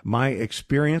what? My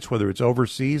experience, whether it's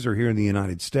overseas or here in the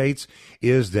United States,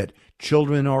 is that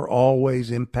children are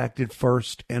always impacted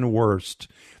first and worst.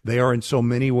 They are in so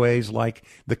many ways like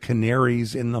the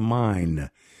canaries in the mine.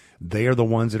 They are the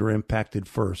ones that are impacted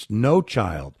first. No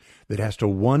child that has to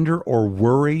wonder or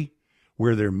worry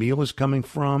where their meal is coming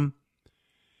from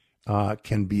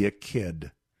can be a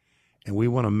kid. And we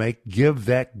want to give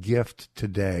that gift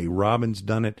today. Robin's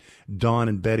done it. Dawn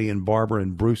and Betty and Barbara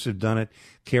and Bruce have done it.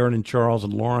 Karen and Charles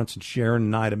and Lawrence and Sharon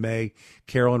and Ida Mae,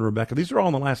 Carol and Rebecca. These are all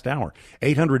in the last hour.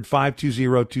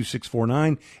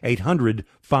 800-520-2649.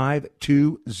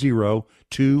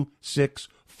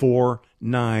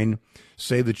 800-520-2649.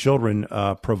 Save the Children,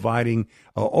 providing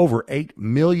over 8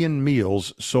 million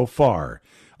meals so far,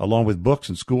 along with books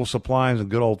and school supplies and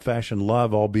good old-fashioned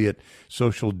love, albeit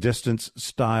social distance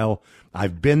style.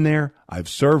 I've been there. I've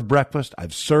served breakfast.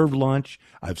 I've served lunch.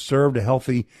 I've served a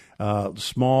healthy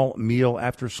small meal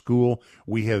after school.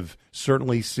 We have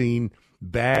certainly seen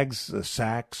bags,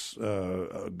 sacks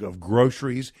of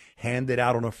groceries handed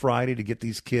out on a Friday to get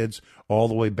these kids all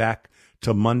the way back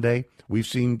to Monday. We've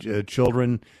seen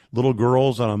children, little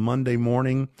girls on a Monday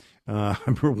morning I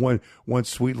remember one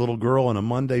sweet little girl on a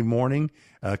Monday morning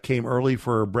came early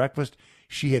for her breakfast.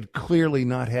 She had clearly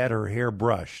not had her hair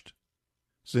brushed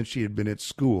since she had been at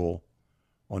school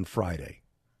on Friday.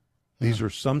 These are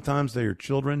sometimes they are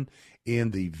children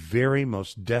in the very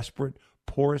most desperate,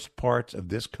 poorest parts of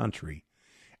this country,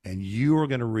 and you are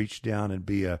going to reach down and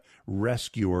be a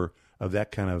rescuer of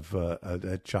that kind of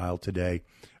a child today.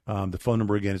 The phone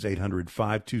number again is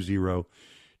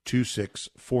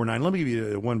 800-520-2649. Let me give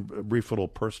you one brief little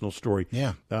personal story.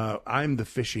 Yeah. I'm the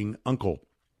fishing uncle,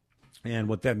 and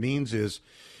what that means is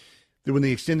that when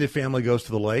the extended family goes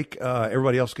to the lake,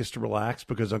 everybody else gets to relax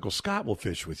because Uncle Scott will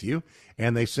fish with you,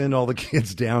 and they send all the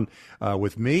kids down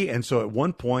with me. And so at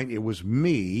one point, it was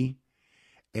me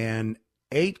and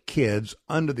 8 kids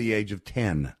under the age of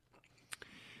 10.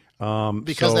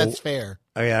 Because that's fair.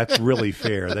 Yeah, that's really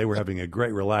fair. They were having a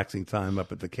great relaxing time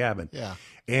up at the cabin. Yeah.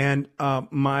 And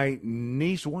my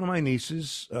niece, one of my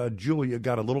nieces, Julia,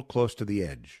 got a little close to the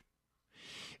edge.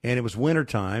 And it was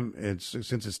wintertime.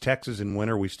 Since it's Texas in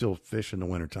winter, we still fish in the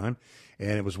wintertime.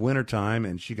 And it was wintertime,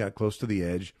 and she got close to the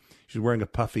edge. She was wearing a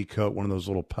puffy coat, one of those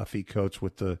little puffy coats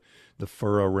with the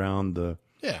fur around the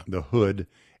hood.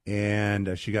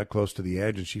 And she got close to the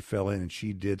edge, and she fell in, and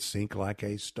she did sink like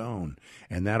a stone.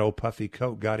 And that old puffy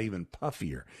coat got even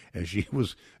puffier as she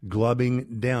was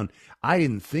glubbing down. I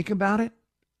didn't think about it.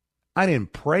 I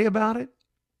didn't pray about it.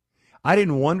 I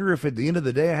didn't wonder if at the end of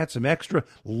the day I had some extra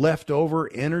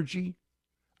leftover energy.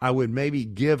 I would maybe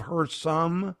give her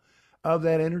some of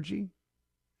that energy.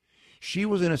 She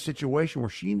was in a situation where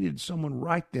she needed someone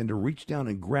right then to reach down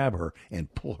and grab her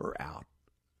and pull her out.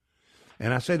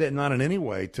 And I say that not in any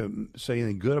way to say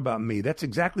anything good about me. That's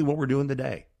exactly what we're doing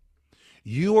today.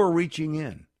 You are reaching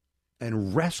in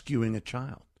and rescuing a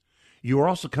child. You are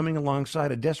also coming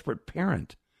alongside a desperate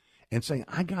parent and saying,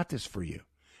 I got this for you.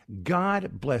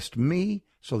 God blessed me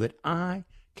so that I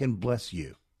can bless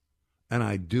you. And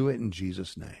I do it in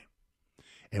Jesus' name.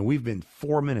 And we've been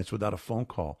 4 minutes without a phone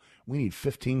call. We need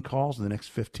 15 calls in the next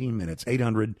 15 minutes.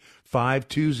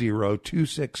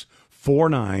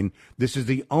 800-520-2649. This is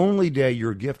the only day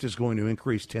your gift is going to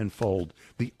increase tenfold.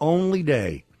 The only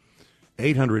day.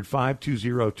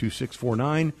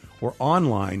 800-520-2649 or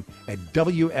online at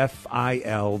WFIL.com.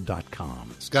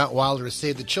 Scott Wilder has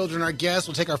Save the Children, our guest.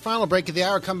 We'll take our final break of the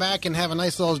hour, come back, and have a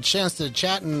nice little chance to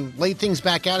chat and lay things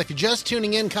back out. If you're just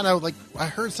tuning in, kind of like, I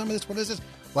heard some of this, what is this?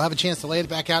 We'll have a chance to lay it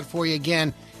back out for you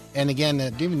again. And again,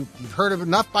 you've heard of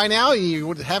enough by now.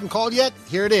 You haven't called yet?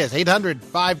 Here it is,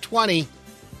 800-520-2649.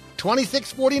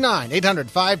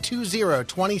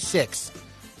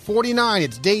 800-520-2649.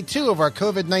 It's day 2 of our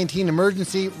COVID-19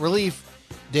 Emergency Relief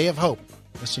Day of Hope.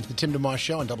 Listening to the Tim DeMoss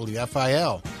Show on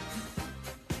WFIL.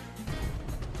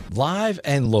 Live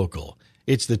and local.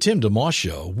 It's the Tim DeMoss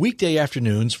Show, weekday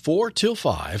afternoons 4 till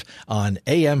 5 on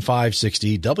AM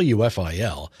 560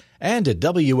 WFIL and at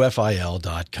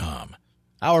WFIL.com.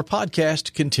 Our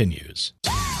podcast continues.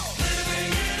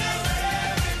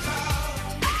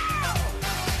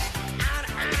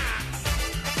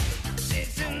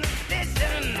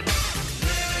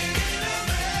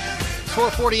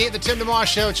 4:48, the Tim DeMoss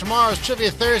Show. Tomorrow's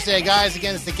Trivia Thursday, guys,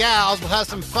 against the gals. We'll have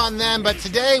some fun then. But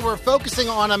today we're focusing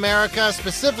on America,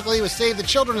 specifically with Save the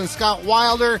Children and Scott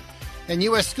Wilder and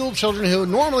U.S. school children who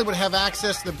normally would have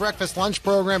access to the breakfast lunch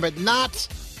program, but not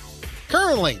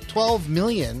currently. 12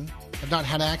 million have not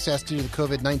had access due to the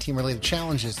COVID-19 related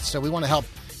challenges. So we want to help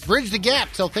bridge the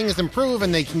gap till things improve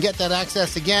and they can get that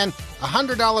access again. A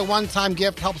 $100 one-time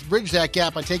gift helps bridge that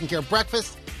gap by taking care of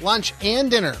breakfast, lunch, and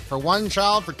dinner for one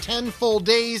child for 10 full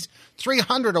days.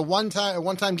 $300 a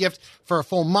one-time gift for a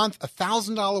full month. A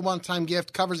 $1,000 one-time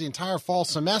gift covers the entire fall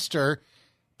semester.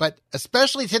 But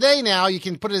especially today now, you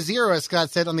can put a 0, as Scott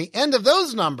said, on the end of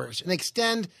those numbers and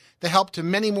extend the help to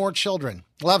many more children.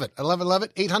 Love it. I love it, love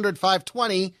it.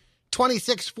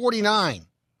 800-520-2649.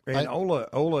 And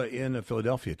Ola in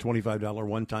Philadelphia, $25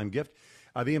 one-time gift.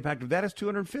 The impact of that is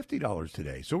 $250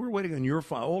 today. So we're waiting on your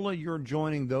phone. Ola, you're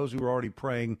joining those who are already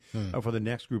praying for the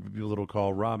next group of people that'll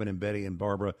call. Robin and Betty and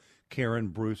Barbara, Karen,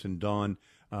 Bruce, and Dawn.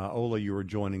 Ola, you are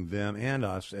joining them and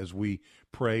us as we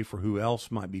pray for who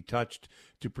else might be touched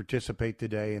to participate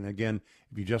today. And again,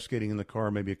 if you're just getting in the car,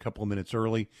 maybe a couple of minutes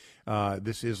early,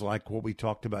 this is like what we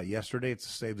talked about yesterday. It's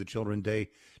Save the Children Day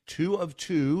 2 of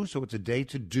 2. So it's a day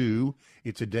to do.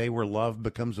 It's a day where love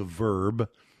becomes a verb.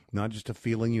 Not just a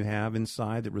feeling you have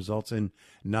inside that results in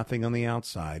nothing on the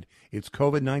outside. It's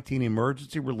COVID-19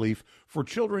 emergency relief for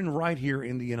children right here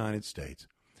in the United States.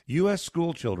 U.S.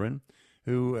 school children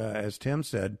who, as Tim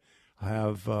said,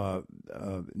 have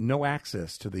no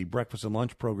access to the breakfast and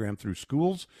lunch program through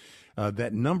schools.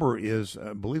 That number is,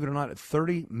 believe it or not,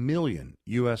 30 million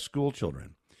U.S. school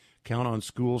children count on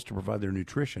schools to provide their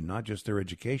nutrition, not just their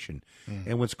education.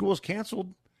 And when school is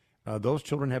canceled, those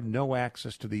children have no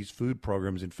access to these food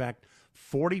programs. In fact,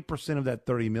 40% of that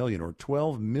 30 million, or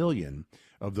 12 million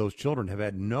of those children, have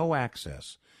had no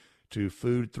access to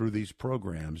food through these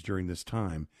programs during this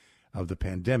time of the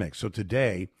pandemic. So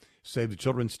today, Save the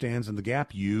Children stands in the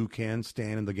gap. You can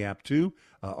stand in the gap too.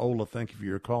 Ola, thank you for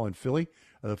your call in Philly.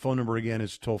 The phone number again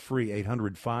is toll free,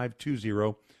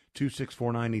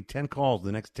 800-520-2649. Need 10 calls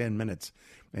the next 10 minutes.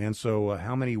 And so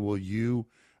how many will you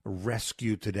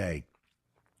rescue today?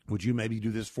 Would you maybe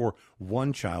do this for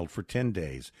one child for 10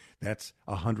 days? That's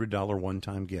a $100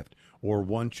 one-time gift. Or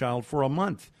one child for a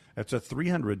month. That's a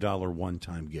 $300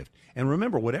 one-time gift. And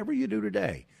remember, whatever you do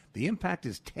today, the impact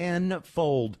is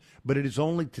tenfold, but it is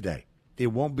only today. It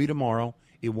won't be tomorrow.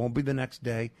 It won't be the next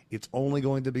day. It's only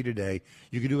going to be today.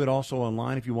 You can do it also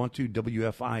online if you want to,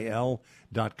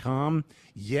 WFIL.com.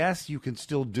 Yes, you can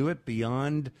still do it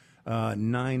beyond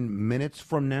 9 minutes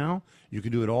from now. You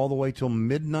can do it all the way till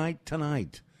midnight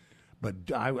tonight.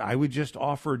 But I would just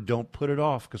offer, don't put it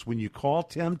off, because when you call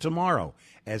Tim tomorrow,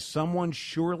 as someone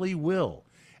surely will,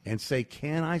 and say,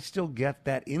 can I still get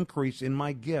that increase in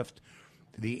my gift?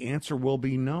 The answer will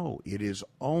be no. It is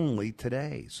only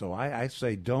today. So I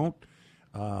say don't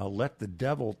let the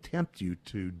devil tempt you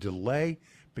to delay,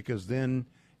 because then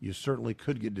you certainly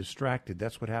could get distracted.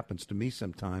 That's what happens to me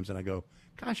sometimes. And I go,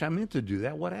 gosh, I meant to do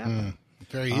that. What happened?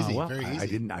 Very easy. Very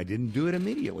easy. I didn't do it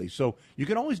immediately. So you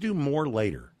can always do more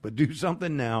later, but do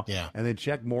something now, and then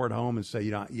check more at home and say,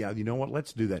 you know what?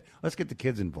 Let's do that. Let's get the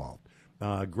kids involved.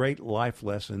 Great life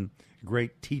lesson,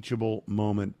 great teachable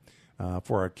moment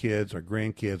for our kids, our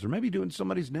grandkids, or maybe doing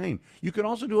somebody's name. You can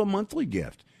also do a monthly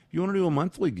gift. If you want to do a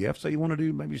monthly gift, say you want to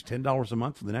do maybe just $10 a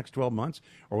month for the next 12 months,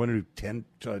 or want to do $10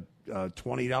 to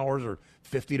 $20 or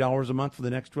 $50 a month for the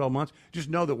next 12 months, just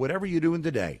know that whatever you're doing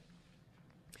today,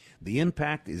 the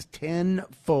impact is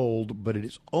tenfold, but it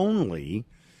is only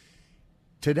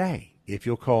today. If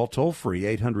you'll call toll-free,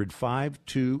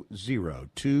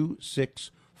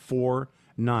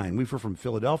 800-520-2649. We've heard from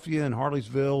Philadelphia and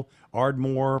Harleysville,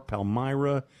 Ardmore,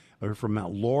 Palmyra. We've heard from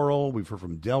Mount Laurel. We've heard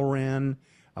from Delran.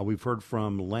 We've heard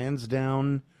from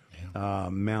Lansdowne,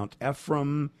 Mount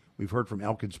Ephraim. We've heard from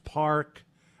Elkins Park.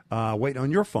 Wait on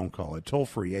your phone call at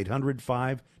toll-free,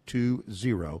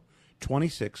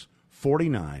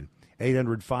 800-520-2649.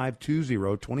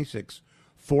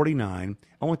 800-520-2649.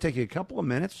 I want to take you a couple of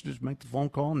minutes. Just make the phone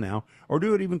call now, or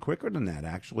do it even quicker than that,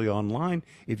 actually, online,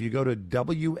 if you go to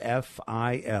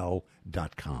WFIL.com.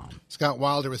 Scott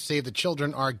Wilder with Save the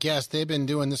Children, our guest. They've been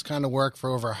doing this kind of work for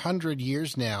over 100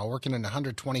 years now, working in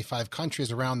 125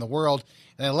 countries around the world.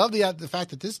 And I love the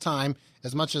fact that this time,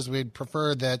 as much as we'd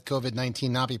prefer that COVID-19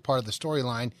 not be part of the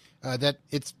storyline, that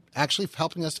it's actually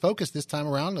helping us focus this time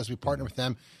around as we partner with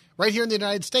them right here in the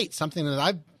United States, something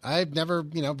that I've never,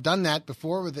 done that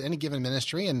before with any given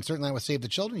ministry, and certainly not with Save the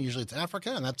Children. Usually it's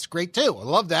Africa, and that's great too. I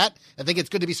love that. I think it's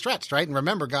good to be stretched, right? And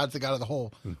remember, God's the God of the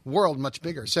whole world, much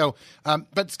bigger. So,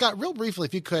 but Scott, real briefly,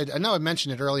 if you could, I know I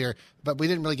mentioned it earlier, but we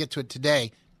didn't really get to it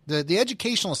today. The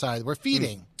educational side, we're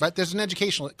feeding, right? There's an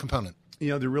educational component.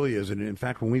 There really is. And in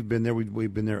fact, when we've been there,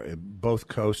 we've been there at both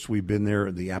coasts. We've been there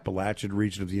in the Appalachian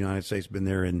region of the United States, been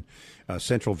there in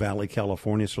Central Valley,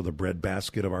 California, so the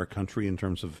breadbasket of our country in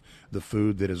terms of the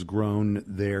food that is grown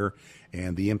there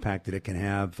and the impact that it can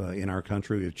have in our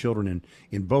country. We have children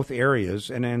in both areas,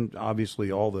 and then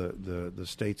obviously all the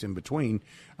states in between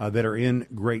that are in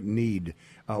great need.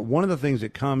 One of the things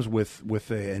that comes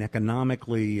with an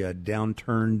economically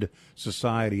downturned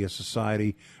society, a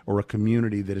society or a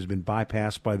community that has been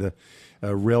bypassed by the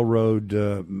railroad,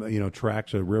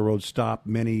 tracks, a railroad stop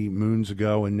many moons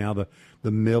ago, and now the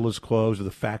mill is closed or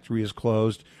the factory is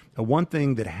closed. One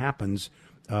thing that happens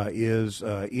is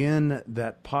in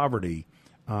that poverty,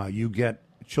 you get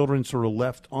children sort of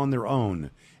left on their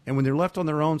own. And when they're left on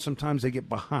their own, sometimes they get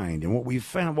behind. And what we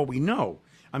know,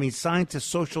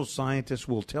 social scientists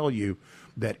will tell you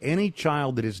that any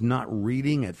child that is not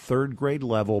reading at third grade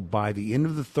level by the end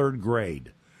of the third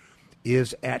grade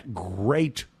is at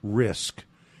great risk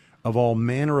of all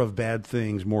manner of bad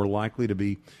things, more likely to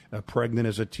be pregnant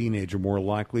as a teenager, more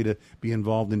likely to be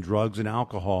involved in drugs and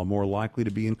alcohol, more likely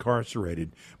to be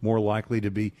incarcerated, more likely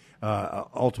to be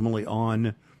ultimately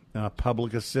on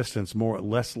public assistance,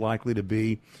 less likely to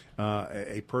be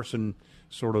a person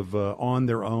sort of on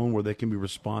their own where they can be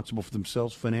responsible for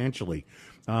themselves financially.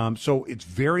 So it's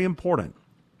very important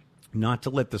not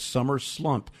to let the summer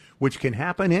slump, which can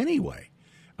happen anyway,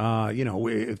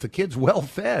 If the kid's well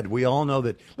fed, we all know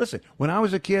that. Listen, when I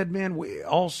was a kid, man,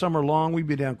 all summer long, we'd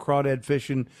be down crawdad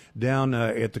fishing down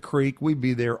at the creek. We'd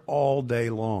be there all day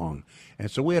long.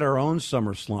 And so we had our own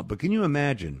summer slump. But can you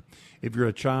imagine if you're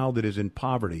a child that is in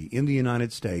poverty in the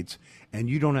United States and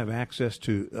you don't have access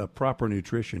to proper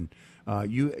nutrition,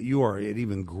 you are at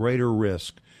even greater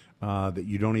risk that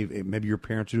you don't even, maybe your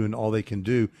parents are doing all they can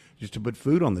do just to put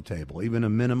food on the table, even a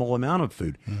minimal amount of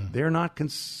food. They're not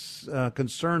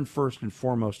concerned first and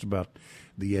foremost about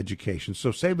the education.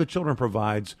 So Save the Children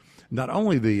provides not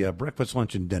only the breakfast,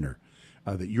 lunch, and dinner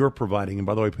that you're providing. And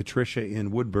by the way, Patricia in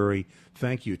Woodbury,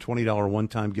 thank you. $20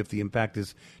 one-time gift. The impact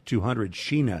is $200.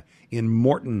 Sheena in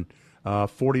Morton,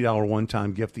 $40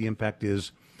 one-time gift. The impact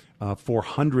is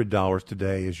 $400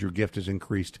 today as your gift is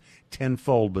increased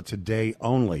tenfold, but today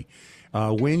only.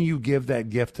 When you give that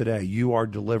gift today, you are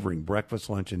delivering breakfast,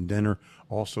 lunch, and dinner,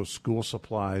 also school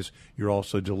supplies. You're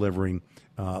also delivering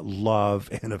love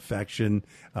and affection.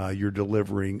 You're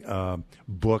delivering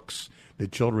books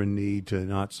that children need to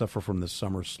not suffer from the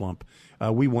summer slump.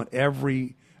 We want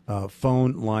every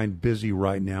phone line busy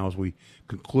right now as we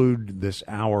conclude this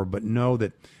hour, but know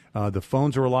that the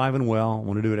phones are alive and well.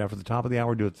 Want to do it after the top of the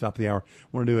hour, do it at the top of the hour.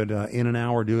 Want to do it in an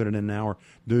hour, do it in an hour.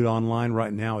 Do it online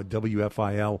right now at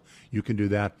WFIL. You can do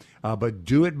that. But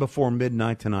do it before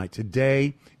midnight tonight.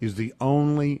 Today is the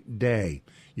only day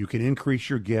you can increase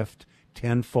your gift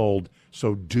tenfold.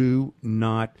 So do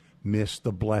not miss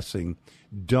the blessing.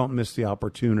 Don't miss the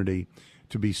opportunity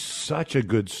to be such a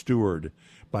good steward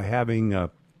by having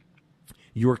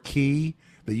your key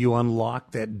that you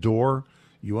unlock that door.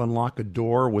 You unlock a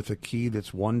door with a key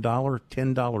that's $1,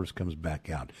 $10 comes back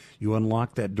out. You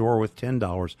unlock that door with $10,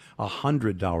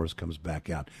 $100 comes back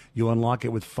out. You unlock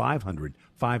it with $500,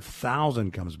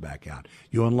 $5,000 comes back out.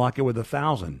 You unlock it with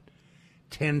 $1,000,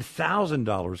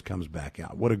 $10,000 comes back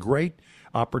out. What a great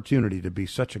opportunity to be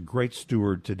such a great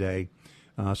steward today.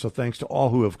 So thanks to all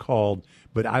who have called.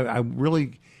 But I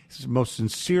really most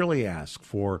sincerely ask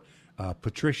for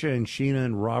Patricia and Sheena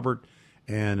and Robert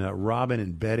and Robin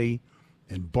and Betty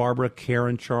and Barbara,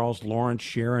 Karen, Charles, Lawrence,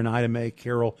 Sharon, Ida Mae,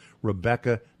 Carol,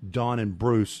 Rebecca, Dawn, and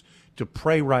Bruce to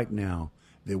pray right now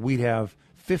that we'd have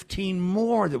 15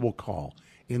 more that will call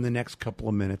in the next couple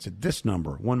of minutes at this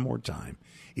number. One more time.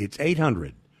 It's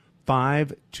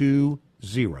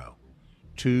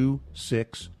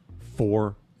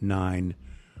 800-520-2649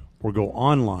 or go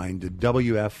online to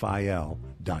WFIL.com.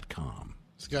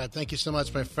 Scott, thank you so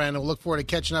much, my friend. We'll look forward to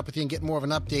catching up with you and getting more of an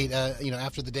update,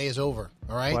 after the day is over.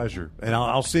 All right? Pleasure. And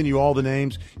I'll send you all the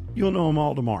names. You'll know them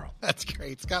all tomorrow. That's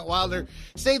great. Scott Wilder,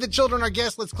 Save the Children, our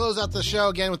guest. Let's close out the show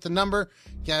again with the number.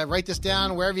 Write this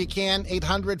down wherever you can.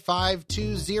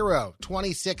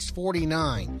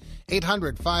 800-520-2649.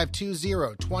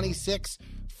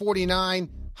 800-520-2649.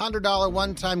 $100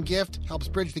 one-time gift helps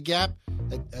bridge the gap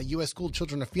that U.S. school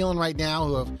children are feeling right now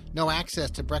who have no access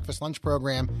to breakfast lunch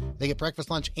program. They get breakfast,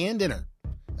 lunch, and dinner.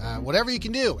 Whatever you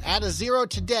can do, add a zero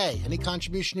today. Any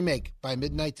contribution you make by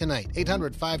midnight tonight.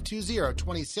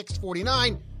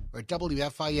 800-520-2649 or at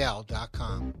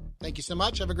WFIL.com. Thank you so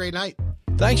much. Have a great night.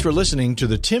 Thanks for listening to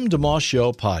the Tim DeMoss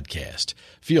Show podcast.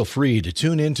 Feel free to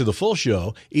tune in to the full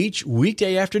show each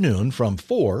weekday afternoon from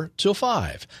 4 till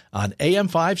 5 on AM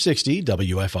 560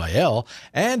 WFIL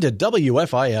and at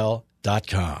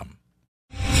WFIL.com.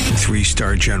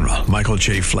 3-star General Michael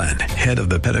J. Flynn, head of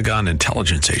the Pentagon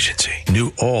Intelligence Agency,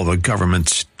 knew all the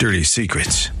government's dirty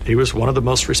secrets. He was one of the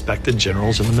most respected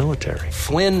generals in the military.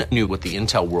 Flynn knew what the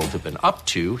intel world had been up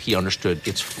to. He understood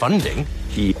its funding.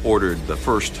 He ordered the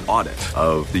first audit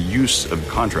of the use of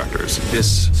contractors.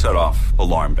 This set off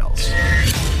alarm bells.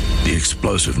 The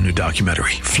explosive new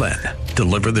documentary, Flynn,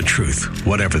 Deliver the Truth,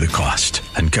 Whatever the Cost,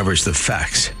 uncovers the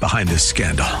facts behind this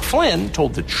scandal. Flynn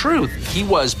told the truth. He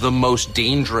was the most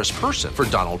dangerous person for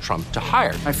Donald Trump to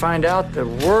hire. I find out the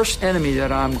worst enemy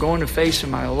that I'm going to face in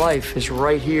my life is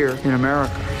right here in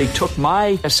America. They took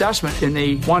my assessment and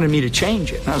they wanted me to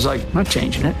change it. And I was like, I'm not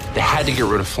changing it. They had to get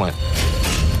rid of Flynn.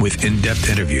 With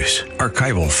in-depth interviews,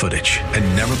 archival footage,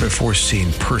 and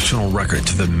never-before-seen personal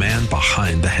records of the man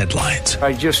behind the headlines.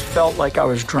 I just felt like I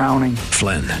was drowning.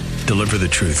 Flynn, Deliver the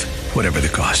Truth, Whatever the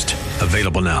Cost.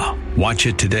 Available now. Watch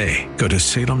it today. Go to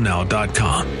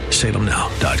salemnow.com.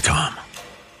 salemnow.com.